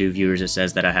appreciate it. The 2 viewers it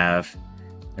says that I have.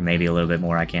 There may be a little bit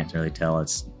more. I can't really tell.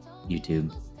 It's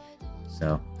YouTube.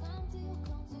 So,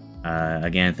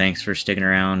 Again, thanks for sticking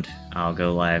around. I'll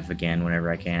go live again whenever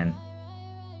I can.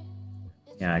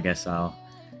 Yeah, I guess I'll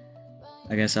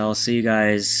see you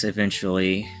guys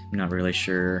eventually. I'm not really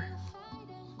sure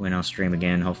when I'll stream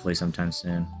again. Hopefully sometime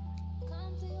soon.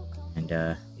 And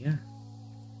yeah,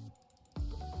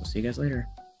 we'll see you guys later.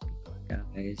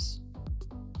 Guys.